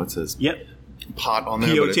Thieves. I know it says pot on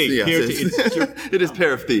there. P-O-T. It is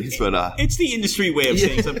Pair of Thieves, but... it's the industry way of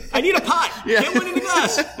saying something. I need a pot. Get one in the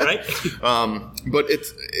glass, right? But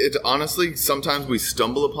it's honestly, sometimes we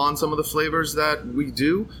stumble upon some of the flavors that we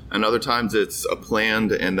do, and other times it's a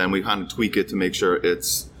planned, and then we kind of tweak it to make sure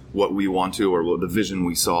it's what we want to, or what the vision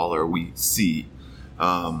we saw or we see.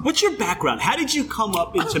 What's your background? How did you come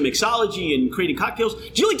up into mixology and creating cocktails?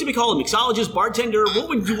 Do you like to be called a mixologist, bartender? What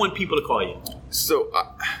would you want people to call you? So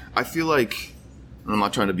I feel like, and I'm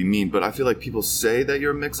not trying to be mean, but I feel like people say that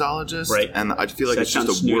you're a mixologist, right? And I feel like it's just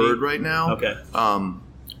a snooty word right now. Okay.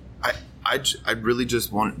 I really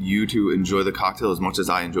just want you to enjoy the cocktail as much as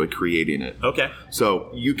I enjoy creating it. Okay. So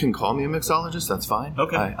you can call me a mixologist. That's fine.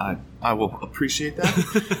 Okay. I will appreciate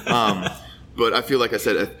that. But I feel like I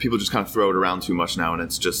said, people just kind of throw it around too much now, and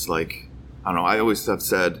it's just like, I don't know. I always have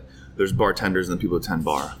said there's bartenders and people who tend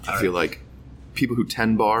bar. I feel like people who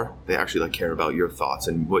tend bar, they actually like care about your thoughts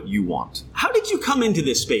and what you want. How did you come into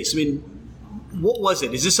this space? I mean, what was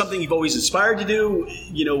it? Is this something you've always aspired to do?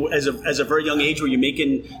 You know, as a very young age, were you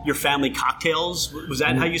making your family cocktails? Was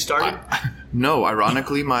that how you started? No,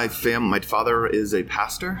 ironically, my father is a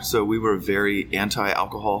pastor, so we were a very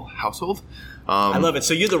anti-alcohol household. I love it.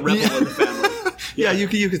 So you're the rebel of the family. Yeah,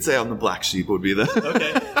 you could say I'm the black sheep would be the...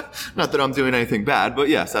 Okay. Not that I'm doing anything bad, but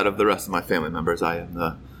yes, out of the rest of my family members, I am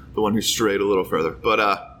the one who strayed a little further.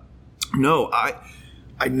 But no,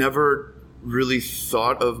 I never really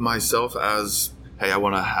thought of myself as, hey, I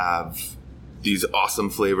want to have these awesome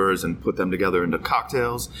flavors and put them together into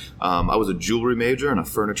cocktails. I was a jewelry major and a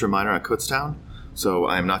furniture minor at Kutztown, so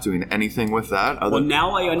I am not doing anything with that. Well,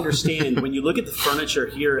 now I understand. When you look at the furniture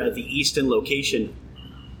here at the Easton location,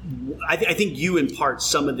 I think you impart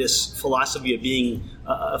some of this philosophy of being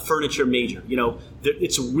a furniture major. You know,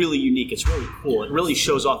 it's really unique. It's really cool. It really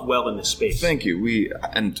shows off well in this space. Thank you. Me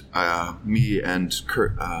and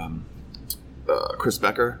Chris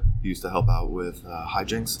Becker used to help out with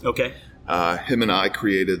Hijinks. Okay. Him and I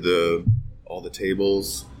created all the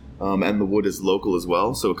tables, and the wood is local as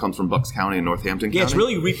well, so it comes from Bucks County and Northampton County. Yeah, it's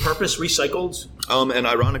really repurposed, recycled. And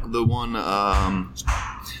ironically, the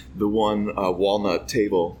one walnut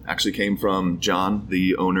table actually came from John,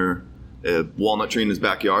 the owner. A walnut tree in his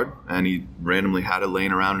backyard, and he randomly had it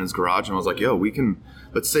laying around in his garage, and I was like, yo,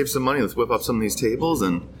 let's save some money, let's whip up some of these tables.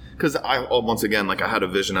 And because once again, like, I had a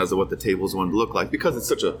vision as to what the tables would look like, because it's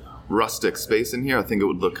such a rustic space in here. I think it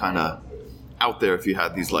would look kind of out there if you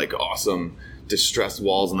had these like awesome distressed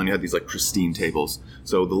walls and then you had these like pristine tables.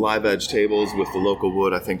 So the live edge tables with the local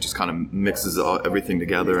wood, I think, just kind of mixes everything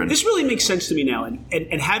together. And this really makes sense to me now,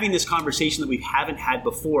 and having this conversation that we haven't had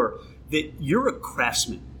before, that you're a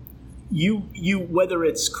craftsman. You whether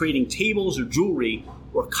it's creating tables or jewelry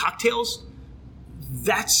or cocktails,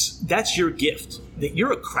 that's your gift. That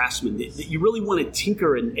you're a craftsman. That you really want to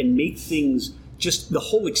tinker and make things, just the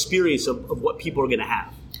whole experience of what people are going to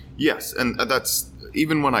have. Yes, and that's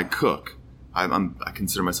even when I cook. I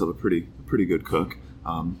consider myself a pretty good cook.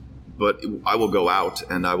 But I will go out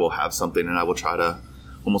and I will have something and I will try to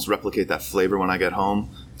almost replicate that flavor when I get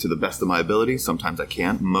home to the best of my ability. Sometimes I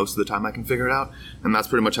can't. Most of the time I can figure it out. And that's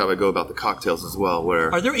pretty much how I go about the cocktails as well.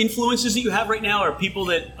 Where are there influences that you have right now? Are people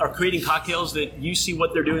that are creating cocktails that you see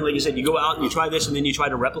what they're doing? Like you said, you go out and you try this and then you try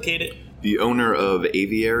to replicate it? The owner of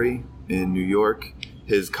Aviary in New York,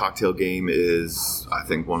 his cocktail game is, I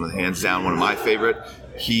think, hands down one of my favorite.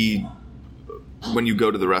 When you go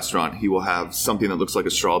to the restaurant, he will have something that looks like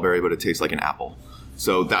a strawberry, but it tastes like an apple.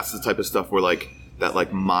 So that's the type of stuff where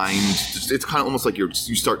it's kind of almost like you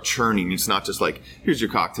start churning. It's not just like, here's your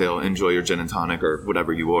cocktail, enjoy your gin and tonic or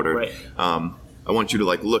whatever you ordered. Right. I want you to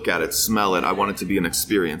like look at it, smell it. I want it to be an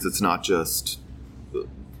experience. It's not just,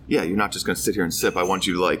 you're not just going to sit here and sip. I want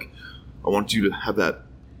you to have that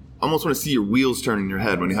almost want to see your wheels turn in your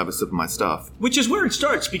head when you have a sip of my stuff. Which is where it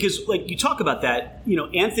starts, because like you talk about that,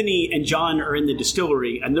 Anthony and John are in the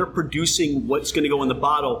distillery and they're producing what's going to go in the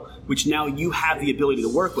bottle, which now you have the ability to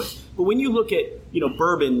work with. But when you look at,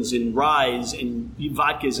 bourbons and ryes and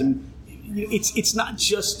vodkas, and it's not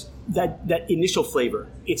just that initial flavor.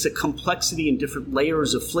 It's a complexity and different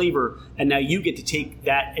layers of flavor, and now you get to take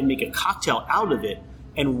that and make a cocktail out of it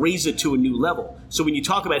and raise it to a new level. So when you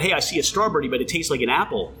talk about, hey, I see a strawberry, but it tastes like an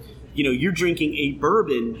apple, you're drinking a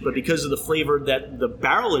bourbon, but because of the flavor that the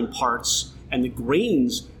barrel imparts and the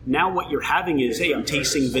grains, now what you're having is, hey, I'm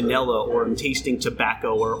tasting vanilla, or I'm tasting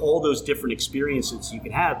tobacco, or all those different experiences you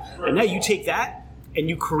can have. And now you take that and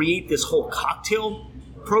you create this whole cocktail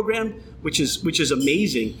program, which is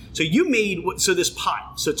amazing. So you made this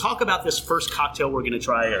pot. So talk about this first cocktail we're going to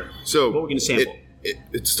try, or so what we're going to sample.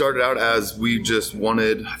 It started out as we just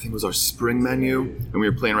wanted, I think it was our spring menu, and we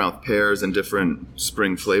were playing around with pears and different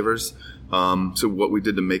spring flavors. So what we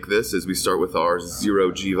did to make this is we start with our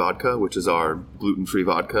 0G vodka, which is our gluten-free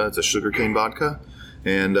vodka. It's a sugarcane vodka.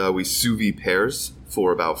 And we sous vide pears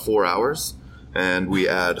for about 4 hours. And we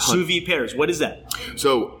add... Sous vide pears, what is that?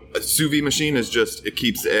 So a sous vide machine is just, it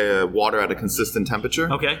keeps water at a consistent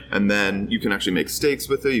temperature. Okay. And then you can actually make steaks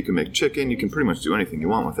with it. You can make chicken. You can pretty much do anything you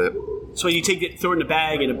want with it. So you take it, throw it in a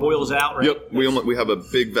bag, and it boils out, right? Yep. We have a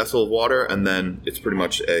big vessel of water, and then it's pretty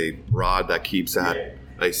much a rod that keeps at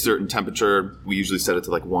a certain temperature. We usually set it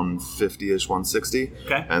to like 150-ish, 160.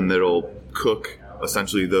 Okay. And it'll cook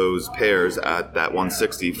essentially those pears at that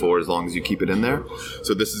 160 for as long as you keep it in there.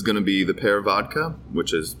 So this is going to be the pear vodka,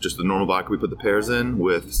 which is just the normal vodka we put the pears in,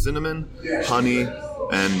 with cinnamon, honey,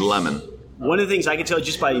 and lemon. One of the things I can tell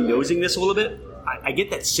just by nosing this a little bit, I get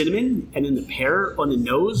that cinnamon and then the pear on the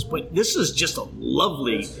nose, but this is just a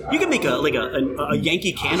lovely... You can make a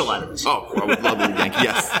Yankee candle out of this. Oh, I would love a Yankee,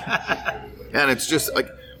 yes. And it's just like,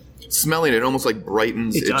 smelling it almost like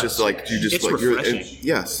brightens. It does. Just like, you just it's like... refreshing.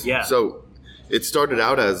 Yes. Yeah. So it started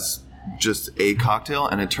out as just a cocktail,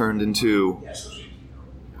 and it turned into...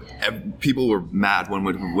 People were mad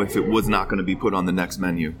if it was not going to be put on the next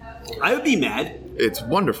menu. I would be mad. It's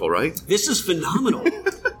wonderful, right? This is phenomenal.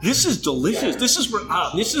 This is delicious. This is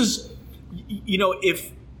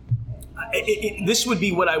this would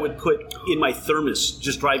be what I would put in my thermos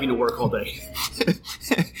just driving to work all day.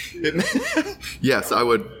 Yes, I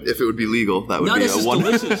would. If it would be legal, that would be this a is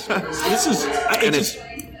delicious. This is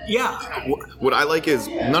yeah. What I like is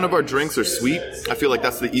none of our drinks are sweet. I feel like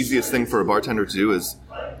that's the easiest thing for a bartender to do. Is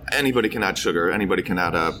anybody can add sugar, anybody can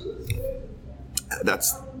add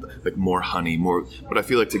that's like more honey, more. But I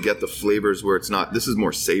feel like to get the flavors where it's not, this is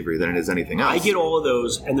more savory than it is anything else. I get all of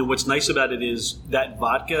those, and then what's nice about it is that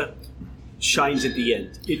vodka shines at the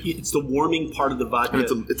end. It's the warming part of the vodka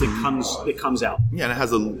that comes out. Yeah, and it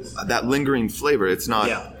has that lingering flavor. It's not.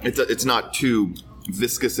 Yeah. It's not too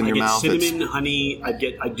viscous in your mouth. Cinnamon, honey. I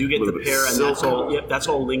do get the pear, and that's all. Yep, that's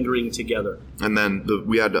all lingering together. And then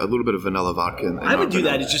we had a little bit of vanilla vodka. In I would do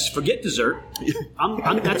that. It's just forget dessert.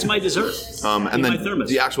 That's my dessert. And then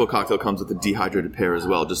the actual cocktail comes with the dehydrated pear as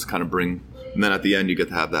well, just to kind of bring. And then at the end, you get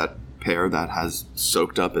to have that pear that has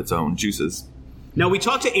soaked up its own juices. Now, we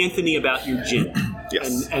talked to Anthony about your gin.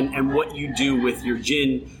 Yes. And what you do with your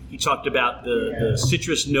gin. He talked about the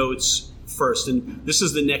citrus notes first, and this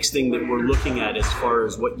is the next thing that we're looking at as far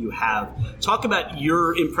as what you have. Talk about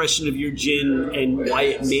your impression of your gin and why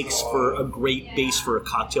it makes for a great base for a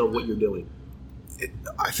cocktail of what you're doing.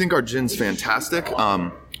 I think our gin's fantastic.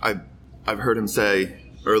 I've heard him say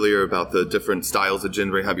earlier about the different styles of gin.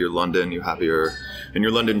 Where you have your London, your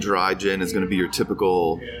London dry gin is going to be your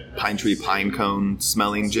typical pine tree, pine cone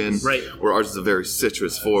smelling gin. Right. Where ours is a very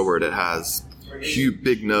citrus forward. It has huge,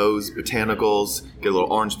 big nose, botanicals, get a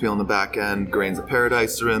little orange peel in the back end, grains of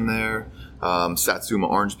paradise are in there, Satsuma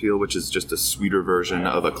orange peel, which is just a sweeter version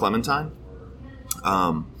of a clementine.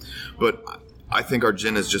 But I think our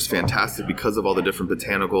gin is just fantastic because of all the different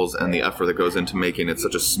botanicals and the effort that goes into making it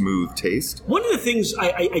such a smooth taste. One of the things,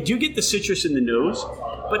 I do get the citrus in the nose,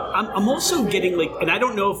 but I'm also getting and I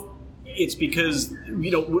don't know if it's because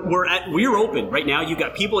we're open right now. You've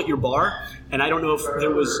got people at your bar, and I don't know if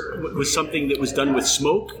there was something that was done with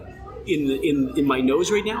smoke in my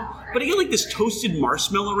nose right now. But I get like this toasted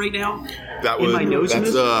marshmallow right now in my nose.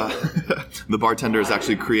 That's the bartender is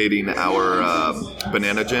actually creating our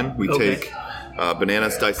banana gin. We take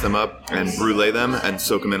bananas, dice them up, and brulee them, and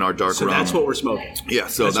soak them in our dark rum. So that's what we're smoking. Yeah,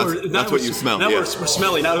 so that's what you smell. Now we're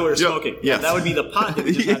smelling. Now we're smoking. Yeah, that would be the pot that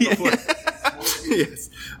we just had before. Yes.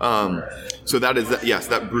 So that is that. Yes,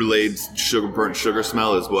 that bruleed burnt sugar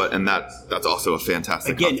smell is what, and that's also a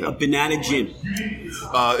fantastic cocktail. A banana gin.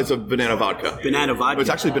 It's a banana vodka. Banana vodka. It's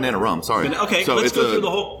actually banana rum. Sorry. Okay, so let's go through the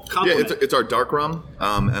whole compliment. Yeah, it's our dark rum,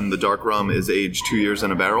 and the dark rum is aged 2 years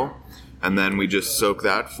in a barrel, and then we just soak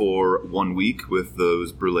that for 1 week with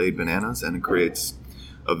those bruleed bananas, and it creates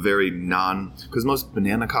a very because most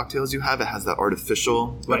banana cocktails you have, it has that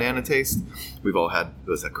artificial banana taste. We've all had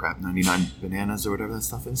those that crap 99 bananas or whatever that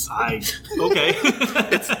stuff is. Okay.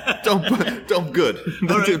 It's don't good.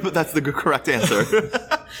 But that's the correct answer.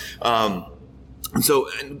 So,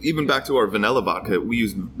 and even back to our vanilla vodka, we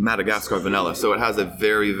use Madagascar vanilla, so it has a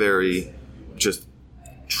very, very just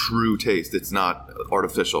true taste. It's not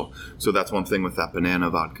artificial. So that's one thing with that banana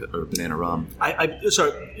vodka or banana rum.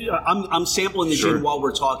 I'm sampling the gin while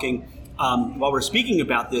we're talking. While we're speaking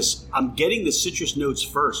about this, I'm getting the citrus notes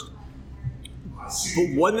first.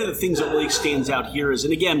 But one of the things that really stands out here is,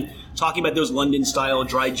 and again, talking about those London-style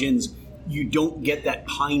dry gins, you don't get that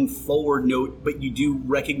pine forward note, but you do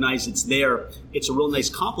recognize it's there. It's a real nice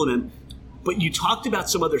compliment. But you talked about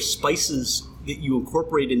some other spices that you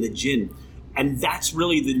incorporate in the gin. And that's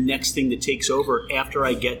really the next thing that takes over after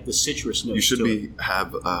I get the citrus notes. You should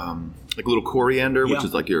have like a little coriander, which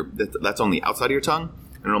is like that's on the outside of your tongue,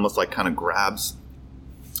 and it almost like kind of grabs,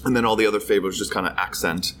 and then all the other flavors just kind of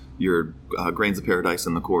accent your grains of paradise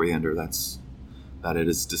and the coriander that it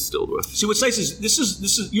is distilled with. See, what's nice is this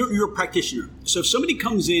is you're a practitioner. So if somebody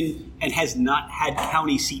comes in and has not had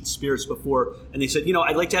county seat spirits before, and they said,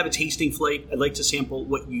 I'd like to have a tasting flight, I'd like to sample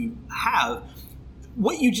what you have.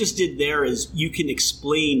 What you just did there is you can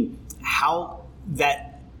explain how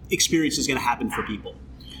that experience is going to happen for people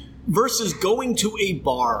versus going to a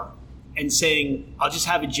bar and saying, I'll just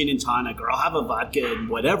have a gin and tonic or I'll have a vodka and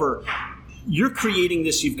whatever. You're creating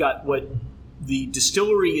this. You've got what the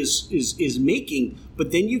distillery is making,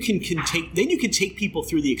 but then you can take people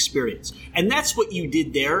through the experience. And that's what you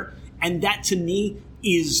did there. And that to me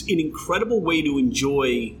is an incredible way to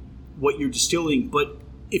enjoy what you're distilling. But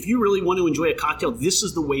if you really want to enjoy a cocktail, this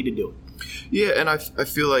is the way to do it. Yeah, and I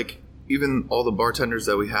feel like even all the bartenders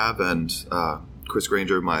that we have, and Chris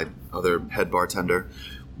Granger, my other head bartender,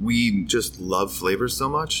 we just love flavors so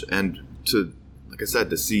much. And like I said,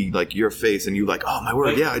 to see like your face and you like, oh my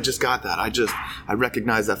word, yeah, I just got that. I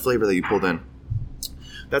recognize that flavor that you pulled in.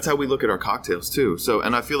 That's how we look at our cocktails too. So,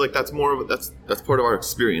 and I feel like that's that's part of our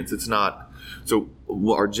experience. It's not. So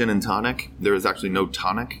our gin and tonic, there is actually no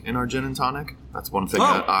tonic in our gin and tonic. That's one thing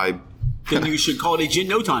that then you should call it a gin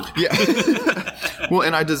no tonic. Yeah. Well,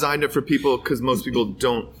 and I designed it for people because most people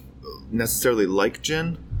don't necessarily like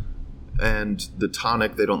gin. And the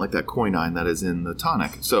tonic, they don't like that quinine that is in the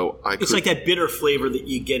tonic. So it's like that bitter flavor that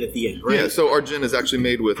you get at the end, right? Yeah, so our gin is actually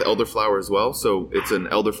made with elderflower as well. So it's an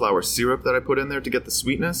elderflower syrup that I put in there to get the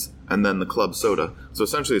sweetness, and then the club soda. So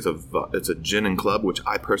essentially it's a gin and club, which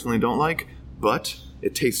I personally don't like, but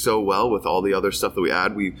it tastes so well with all the other stuff that we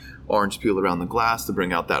add. We orange peel around the glass to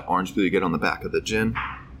bring out that orange peel you get on the back of the gin.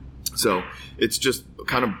 So it's just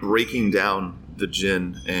kind of breaking down the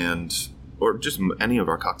gin or just any of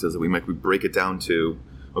our cocktails that we make, we break it down to,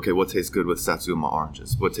 okay, what tastes good with Satsuma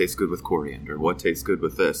oranges? What tastes good with coriander? What tastes good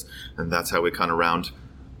with this? And that's how we kind of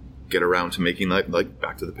get around to making like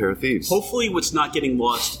Back to the Pair of Thieves. Hopefully what's not getting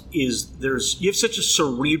lost is you have such a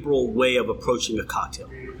cerebral way of approaching a cocktail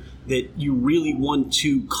that you really want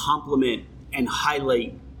to compliment and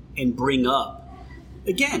highlight and bring up.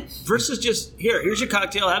 Again, versus just, here's your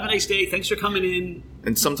cocktail, have a nice day, thanks for coming in.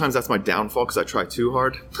 And sometimes that's my downfall because I try too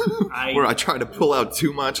hard, where I try to pull out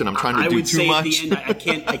too much and I'm trying to do too much. I would say at the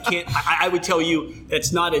end, I can't. I would tell you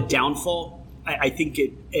that's not a downfall. I think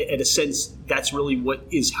at a sense, that's really what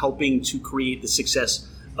is helping to create the success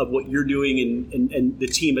of what you're doing and the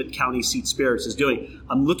team at County Seat Spirits is doing.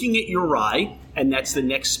 I'm looking at your rye, and that's the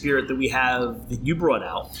next spirit that we have that you brought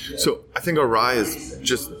out. So I think our rye is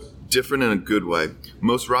just different in a good way.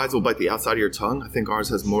 Most ryes will bite the outside of your tongue. I think ours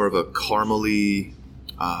has more of a caramely,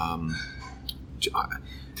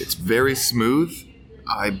 it's very smooth.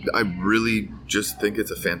 I really just think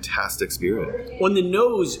it's a fantastic spirit. On the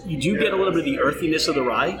nose, you do get a little bit of the earthiness of the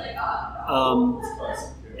rye,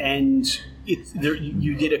 and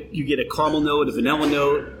you get a caramel note, a vanilla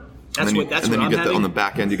note. That's what I'm having. On the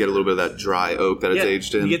back end, you get a little bit of that dry oak that it's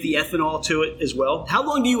aged in. You get the ethanol to it as well. How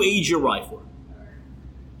long do you age your rye for?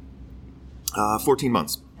 14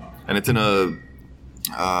 months, and it's in a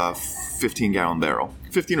 15-gallon barrel,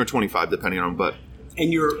 15 or 25 depending on. But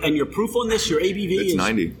and your proof on this, your ABV is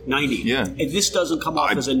 90. 90. Yeah, and this doesn't come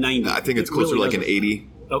off as a 90. I think it's closer to like an 80.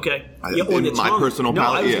 Okay, in my personal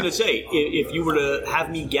palate. I was going to say if you were to have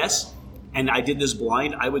me guess, and I did this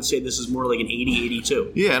blind, I would say this is more like an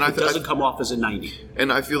 80-82. Yeah, and it doesn't come off as a 90.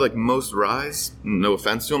 And I feel like most ryes, no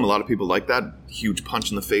offense to them, a lot of people like that huge punch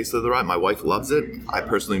in the face of the rye. My wife loves it. I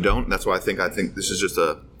personally don't. That's why I think this is just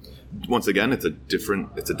once again, it's a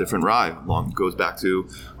different rye. Goes back to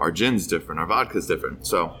our gin's different, our vodka's different.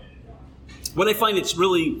 So what I find that's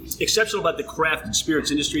really exceptional about the craft and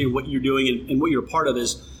spirits industry and what you're doing and what you're a part of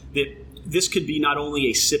is that this could be not only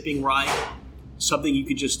a sipping rye, something you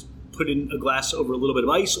could just put in a glass over a little bit of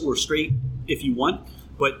ice or straight if you want,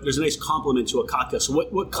 but there's a nice complement to a cocktail. So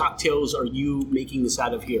what cocktails are you making this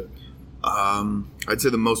out of here? I'd say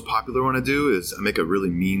the most popular one I do is I make a really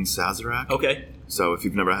mean Sazerac. Okay. So if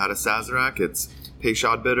you've never had a Sazerac, it's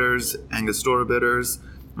Peychaud bitters, Angostura bitters,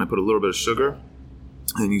 and I put a little bit of sugar,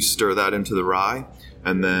 and you stir that into the rye,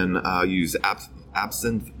 and then use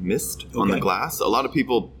absinthe mist on the glass. A lot of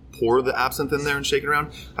people pour the absinthe in there and shake it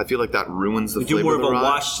around. I feel like that ruins the flavor more of the of a rye.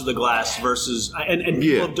 wash to the glass versus, and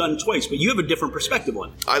people have done twice, but you have a different perspective on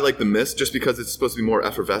it. I like the mist just because it's supposed to be more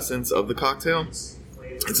effervescence of the cocktail.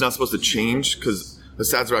 It's not supposed to change because the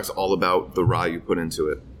Sazerac's all about the rye you put into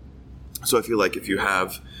it. So I feel like if you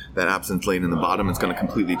have that absinthe laying in the bottom, it's going to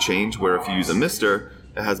completely change, where if you use a mister,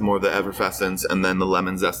 it has more of the effervescence and then the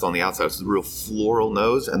lemon zest on the outside. It's a real floral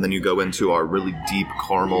nose, and then you go into our really deep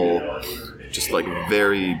caramel, just like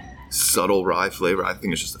very subtle rye flavor. I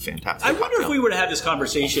think it's just a fantastic I wonder cocktail. if we were to have this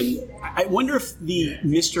conversation, I wonder if the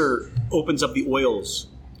mister opens up the oils.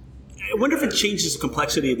 I wonder if it changes the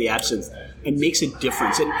complexity of the absinthe and makes a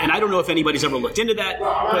difference. And I don't know if anybody's ever looked into that,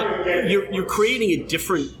 but you're creating a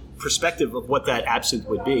different perspective of what that absinthe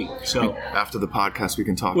would be. So after the podcast, we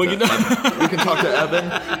can talk. Well, we can talk to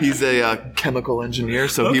Evan. He's a chemical engineer,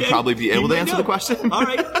 so he'd probably be able to answer the question. All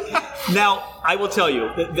right. Now, I will tell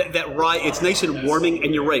you that rye, it's nice and warming,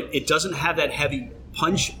 and you're right. It doesn't have that heavy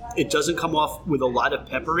punch. It doesn't come off with a lot of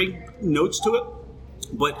peppery notes to it.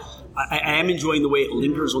 But I am enjoying the way it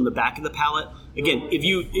lingers on the back of the palate. Again, if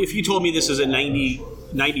you told me this is a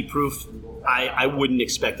 90 proof, I wouldn't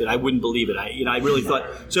expect it. I wouldn't believe it. I really thought.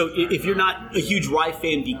 So if you're not a huge rye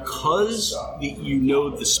fan because you know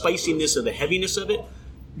the spiciness or the heaviness of it,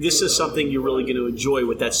 this is something you're really going to enjoy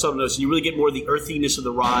with that subtle notes. You really get more of the earthiness of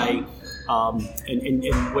the rye,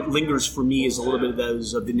 and what lingers for me is a little bit of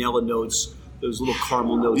those vanilla notes, those little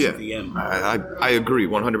caramel notes at the end. I agree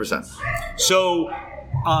 100%. So.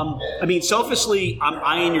 Selfishly, I'm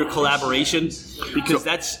eyeing your collaboration because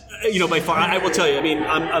that's, by far, I will tell you,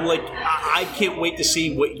 I'm like, I can't wait to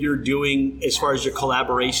see what you're doing as far as your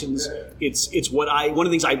collaborations. It's one of the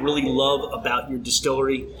things I really love about your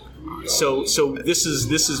distillery. So this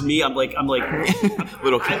is me. I'm like,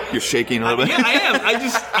 you're shaking a little bit. Yeah, I am.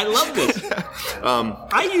 I love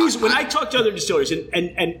this. When I talk to other distilleries,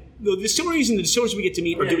 and the distilleries and the distillers we get to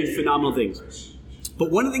meet are doing phenomenal things. But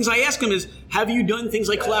one of the things I ask them is, have you done things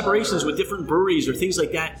like collaborations with different breweries or things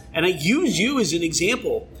like that? And I use you as an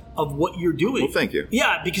example of what you're doing. Well, thank you.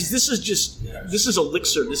 Yeah, because this is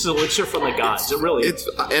elixir. This is elixir from the gods. It really is.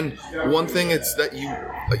 And one thing, it's that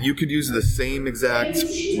you could use the same exact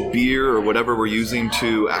beer or whatever we're using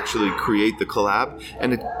to actually create the collab,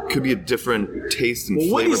 and it could be a different taste and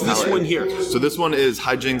flavor. What is palette. this one here? So this one is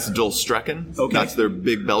Hijinks Dol Strecken. Okay. That's their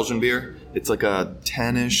big Belgian beer. It's like a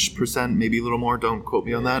 10-ish%, maybe a little more. Don't quote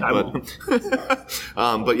me on that.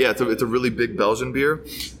 But yeah, it's a really big Belgian beer.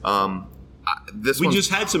 We just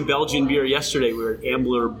had some Belgian beer yesterday. We were at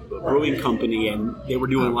Ambler Brewing Company, and they were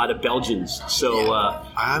doing a lot of Belgians. So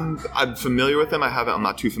I'm familiar with them. I'm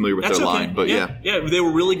not too familiar with their line, but yeah, they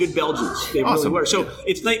were really good Belgians. They awesome. really were. So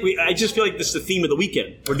it's nice. I just feel like this is the theme of the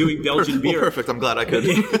weekend. We're doing Belgian beer. Well, perfect. I'm glad I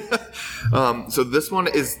could. So this one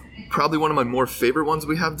is probably one of my more favorite ones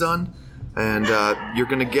we have done. And you're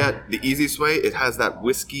going to get the easiest way. It has that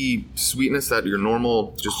whiskey sweetness that your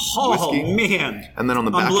normal just whiskey. Oh, man. And then on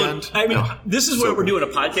the back end. This is where we're doing a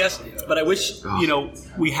podcast, but I wish,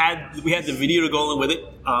 we had the video to go along with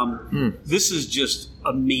it. This is just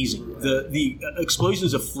amazing. The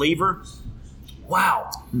explosions of flavor.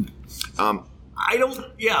 Wow.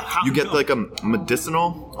 You get like a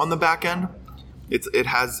medicinal on the back end. It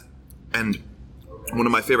has, and one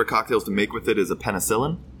of my favorite cocktails to make with it is a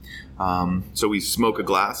penicillin. So we smoke a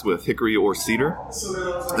glass with hickory or cedar,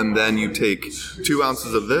 and then you take 2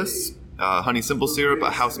 ounces of this, honey simple syrup, a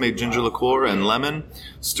house-made ginger liqueur, and lemon.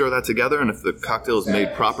 Stir that together, and if the cocktail is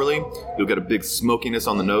made properly, you'll get a big smokiness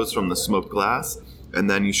on the nose from the smoked glass, and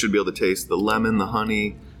then you should be able to taste the lemon, the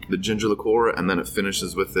honey, the ginger liqueur, and then it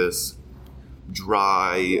finishes with this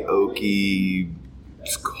dry, oaky,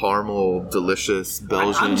 caramel, delicious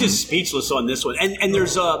Belgian. I'm just speechless on this one. And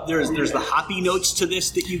there's the hoppy notes to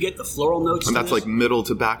this that you get, the floral notes. And that's like middle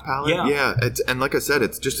to back palate. Yeah. And like I said,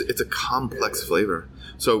 it's a complex flavor.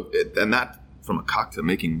 So and that from a cocktail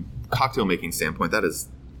making standpoint, that is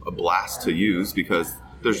a blast to use because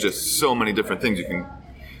there's just so many different things you can.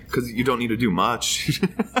 Because you don't need to do much.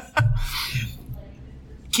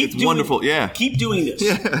 It's wonderful. Yeah. Keep doing this.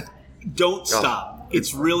 Yeah. Don't stop.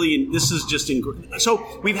 It's really, this is just incredible.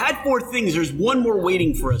 So we've had 4 things. There's one more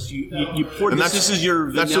waiting for us. You poured this. This is your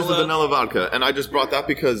vanilla. That's just the vanilla vodka. And I just brought that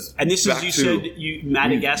because. And this is, you said,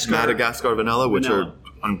 Madagascar. Madagascar vanilla, which are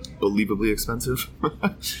unbelievably expensive.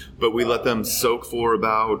 But we let them soak for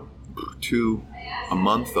about a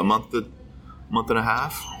month and a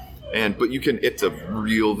half. But it's a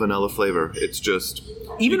real vanilla flavor. It's just.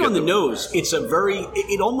 Even on the nose, it's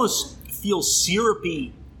it almost feels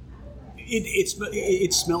syrupy.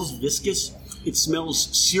 It smells viscous. It smells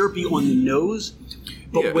syrupy on the nose,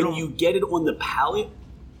 but when you get it on the palate,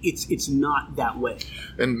 it's not that way.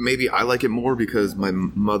 And maybe I like it more because my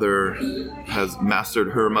mother has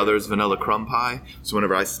mastered her mother's vanilla crumb pie. So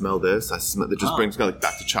whenever I smell this, it just brings me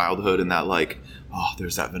back to childhood and that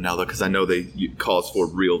there's that vanilla because I know it calls for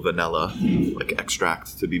real vanilla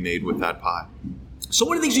extract to be made with that pie. So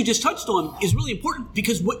one of the things you just touched on is really important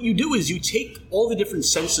because what you do is you take all the different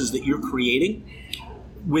senses that you're creating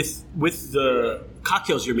with the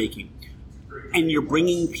cocktails you're making, and you're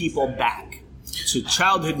bringing people back to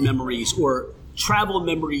childhood memories or travel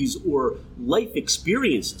memories or life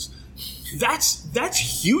experiences.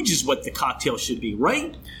 That's huge is what the cocktail should be,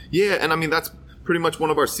 right? Yeah, and I mean that's pretty much one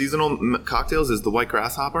of our seasonal cocktails is the White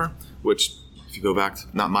Grasshopper, which if you go back to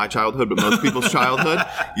not my childhood, but most people's childhood,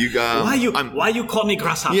 why you call me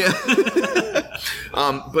grasshopper? Yeah,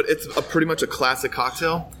 but it's pretty much a classic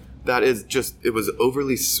cocktail that is it was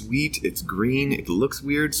overly sweet. It's green. It looks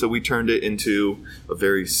weird, so we turned it into a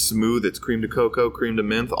very smooth. It's cream to cocoa, cream to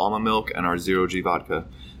mint, almond milk, and our 0G vodka.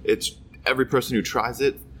 It's every person who tries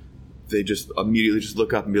it, they just immediately just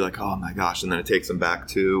look up and be like, "Oh my gosh!" And then it takes them back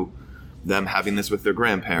to them having this with their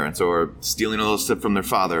grandparents or stealing a little sip from their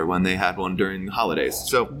father when they had one during the holidays.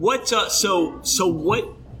 So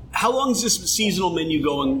how long is this seasonal menu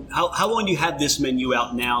going? How long do you have this menu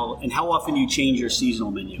out now, and how often do you change your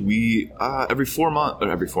seasonal menu? We every 4 months.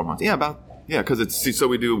 Because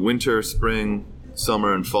we do winter, spring,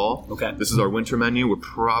 summer, and fall. Okay. This is our winter menu. We're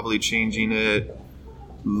probably changing it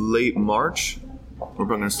late March. We're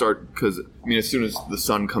going to start because as soon as the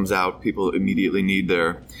sun comes out, people immediately need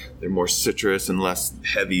their more citrus and less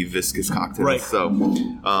heavy, viscous cocktails. Right.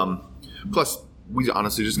 So, plus we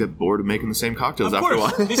honestly just get bored of making the same cocktails after a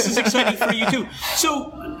while. This is exciting for you too.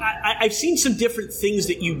 So I've seen some different things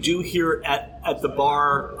that you do here at the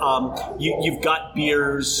bar. You've got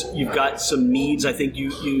beers, you've got some meads. I think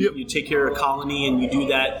you take care of Colony and you do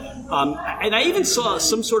that. And I even saw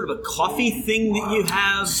some sort of a coffee thing that you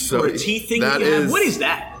have or a tea thing that you have. What is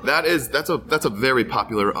that? That's a very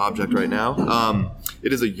popular object right now.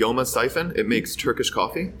 It is a Yoma siphon. It makes Turkish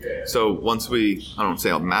coffee. So once I don't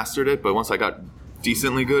say I mastered it, but once I got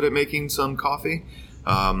decently good at making some coffee,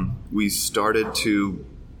 we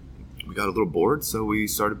got a little bored, so we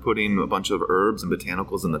started putting a bunch of herbs and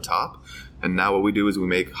botanicals in the top. And now what we do is we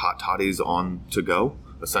make hot toddies on to go.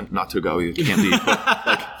 Not to go, you can't be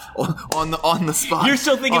on the spot. You're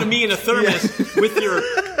still thinking of me in a thermos with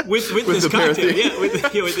this cocktail.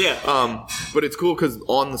 Yeah. But it's cool because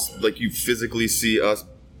on this, you physically see us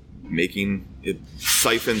making it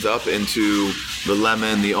siphons up into the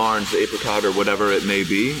lemon, the orange, the apricot, or whatever it may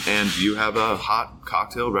be, and you have a hot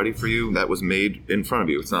cocktail ready for you that was made in front of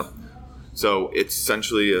you. So it's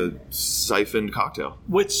essentially a siphoned cocktail.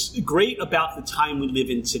 What's great about the time we live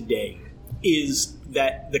in today is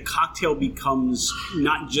that the cocktail becomes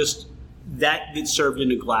not just that's served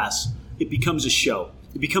in a glass. It becomes a show.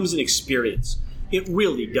 It becomes an experience. It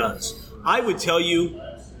really does. I would tell you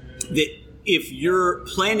that if you're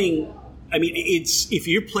planning, if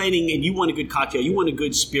you're planning and you want a good cocktail, you want a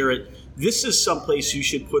good spirit, this is someplace you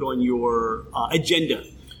should put on your agenda.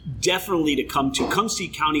 Definitely to come to. Come see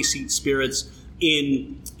County Seat Spirits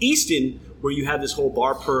in Easton, where you have this whole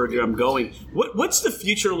bar program going. What's the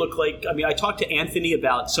future look like? I talked to Anthony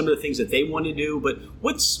about some of the things that they want to do, but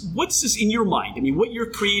what's this in your mind? What you're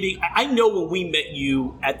creating. I know when we met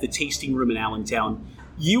you at the tasting room in Allentown,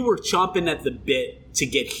 you were chomping at the bit to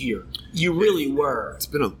get here. You really were. It's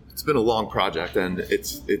been a long project, and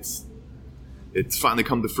it's finally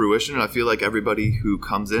come to fruition. And I feel like everybody who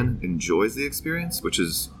comes in enjoys the experience, which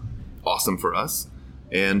is awesome for us.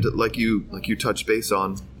 And like you touched base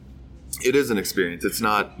on, it is an experience. It's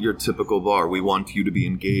not your typical bar. We want you to be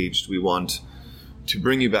engaged. We want to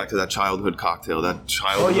bring you back to that childhood cocktail, that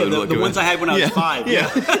childhood. The ones I had when I was 5. Yeah.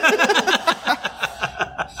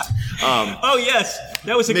 Oh yes,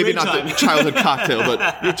 that was a maybe great not time. the childhood cocktail, but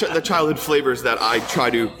the childhood flavors that I try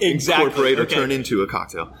to incorporate or turn into a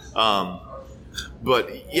cocktail.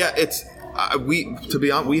 But yeah, it's to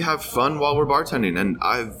be honest, we have fun while we're bartending, and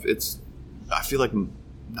I feel like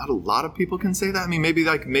not a lot of people can say that. I mean, maybe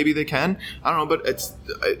they can. I don't know, but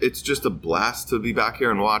it's just a blast to be back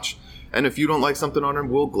here and watch. And if you don't like something on it,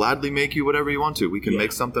 we'll gladly make you whatever you want to. We can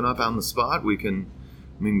make something up on the spot. We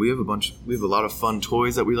have a lot of fun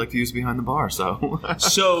toys that we like to use behind the bar.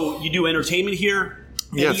 So you do entertainment here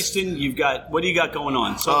in Easton. What do you got going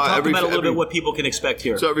on? So talk about a little bit what people can expect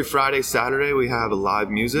here. So every Friday, Saturday, we have a live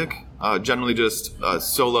music, generally just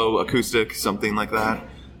solo acoustic, something like that.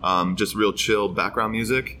 Just real chill background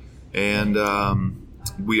music. And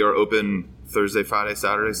we are open Thursday, Friday,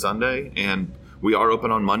 Saturday, Sunday, and we are open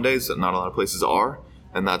on Mondays. Not a lot of places are,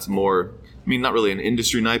 and that's more, not really an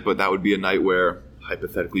industry night, but that would be a night where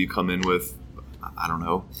hypothetically you come in with, I don't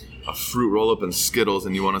know, a fruit roll-up and Skittles,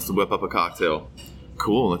 and you want us to whip up a cocktail.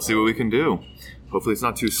 Cool, let's see what we can do. Hopefully it's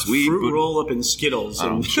not too sweet. Fruit roll-up and Skittles.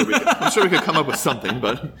 I'm sure we could come up with something,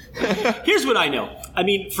 but... Here's what I know.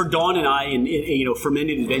 For Dawn and I, and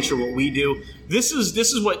Fermented Adventure, what we do, this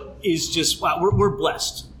is what is just, wow, we're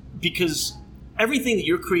blessed. Because everything that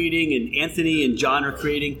you're creating and Anthony and John are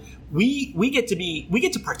creating, we get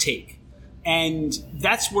to partake. And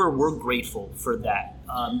that's where we're grateful for that.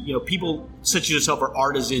 People such as yourself are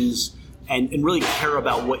artisans and really care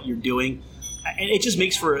about what you're doing. And it just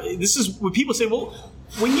makes this is when people say, well,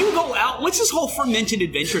 when you go out, what's this whole Fermented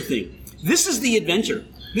Adventure thing? This is the adventure.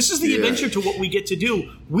 This is the adventure to what we get to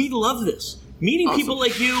do. We love this. Meeting people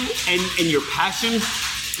like you and your passion.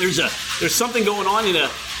 There's something going on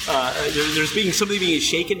there's something being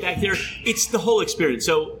shaken back there. It's the whole experience.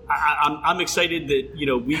 So I'm excited that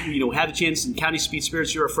we had a chance in County Speed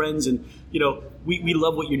Spirits. You're our friends, and we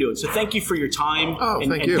love what you're doing. So thank you for your time.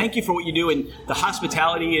 Thank you. Thank you for what you do and the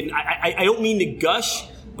hospitality. And I don't mean to gush,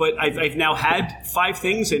 but I've now had 5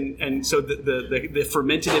 things, and so the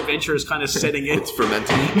Fermented Adventure is kind of setting in. It's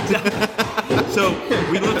fermenting. So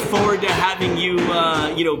we look forward to having you,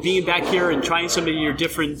 being back here and trying some of your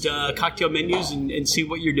different cocktail menus and see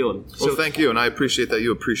what you're doing. Well, thank you, and I appreciate that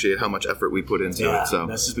you appreciate how much effort we put into it. So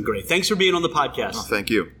this has been great. Thanks for being on the podcast. Thank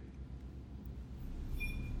you.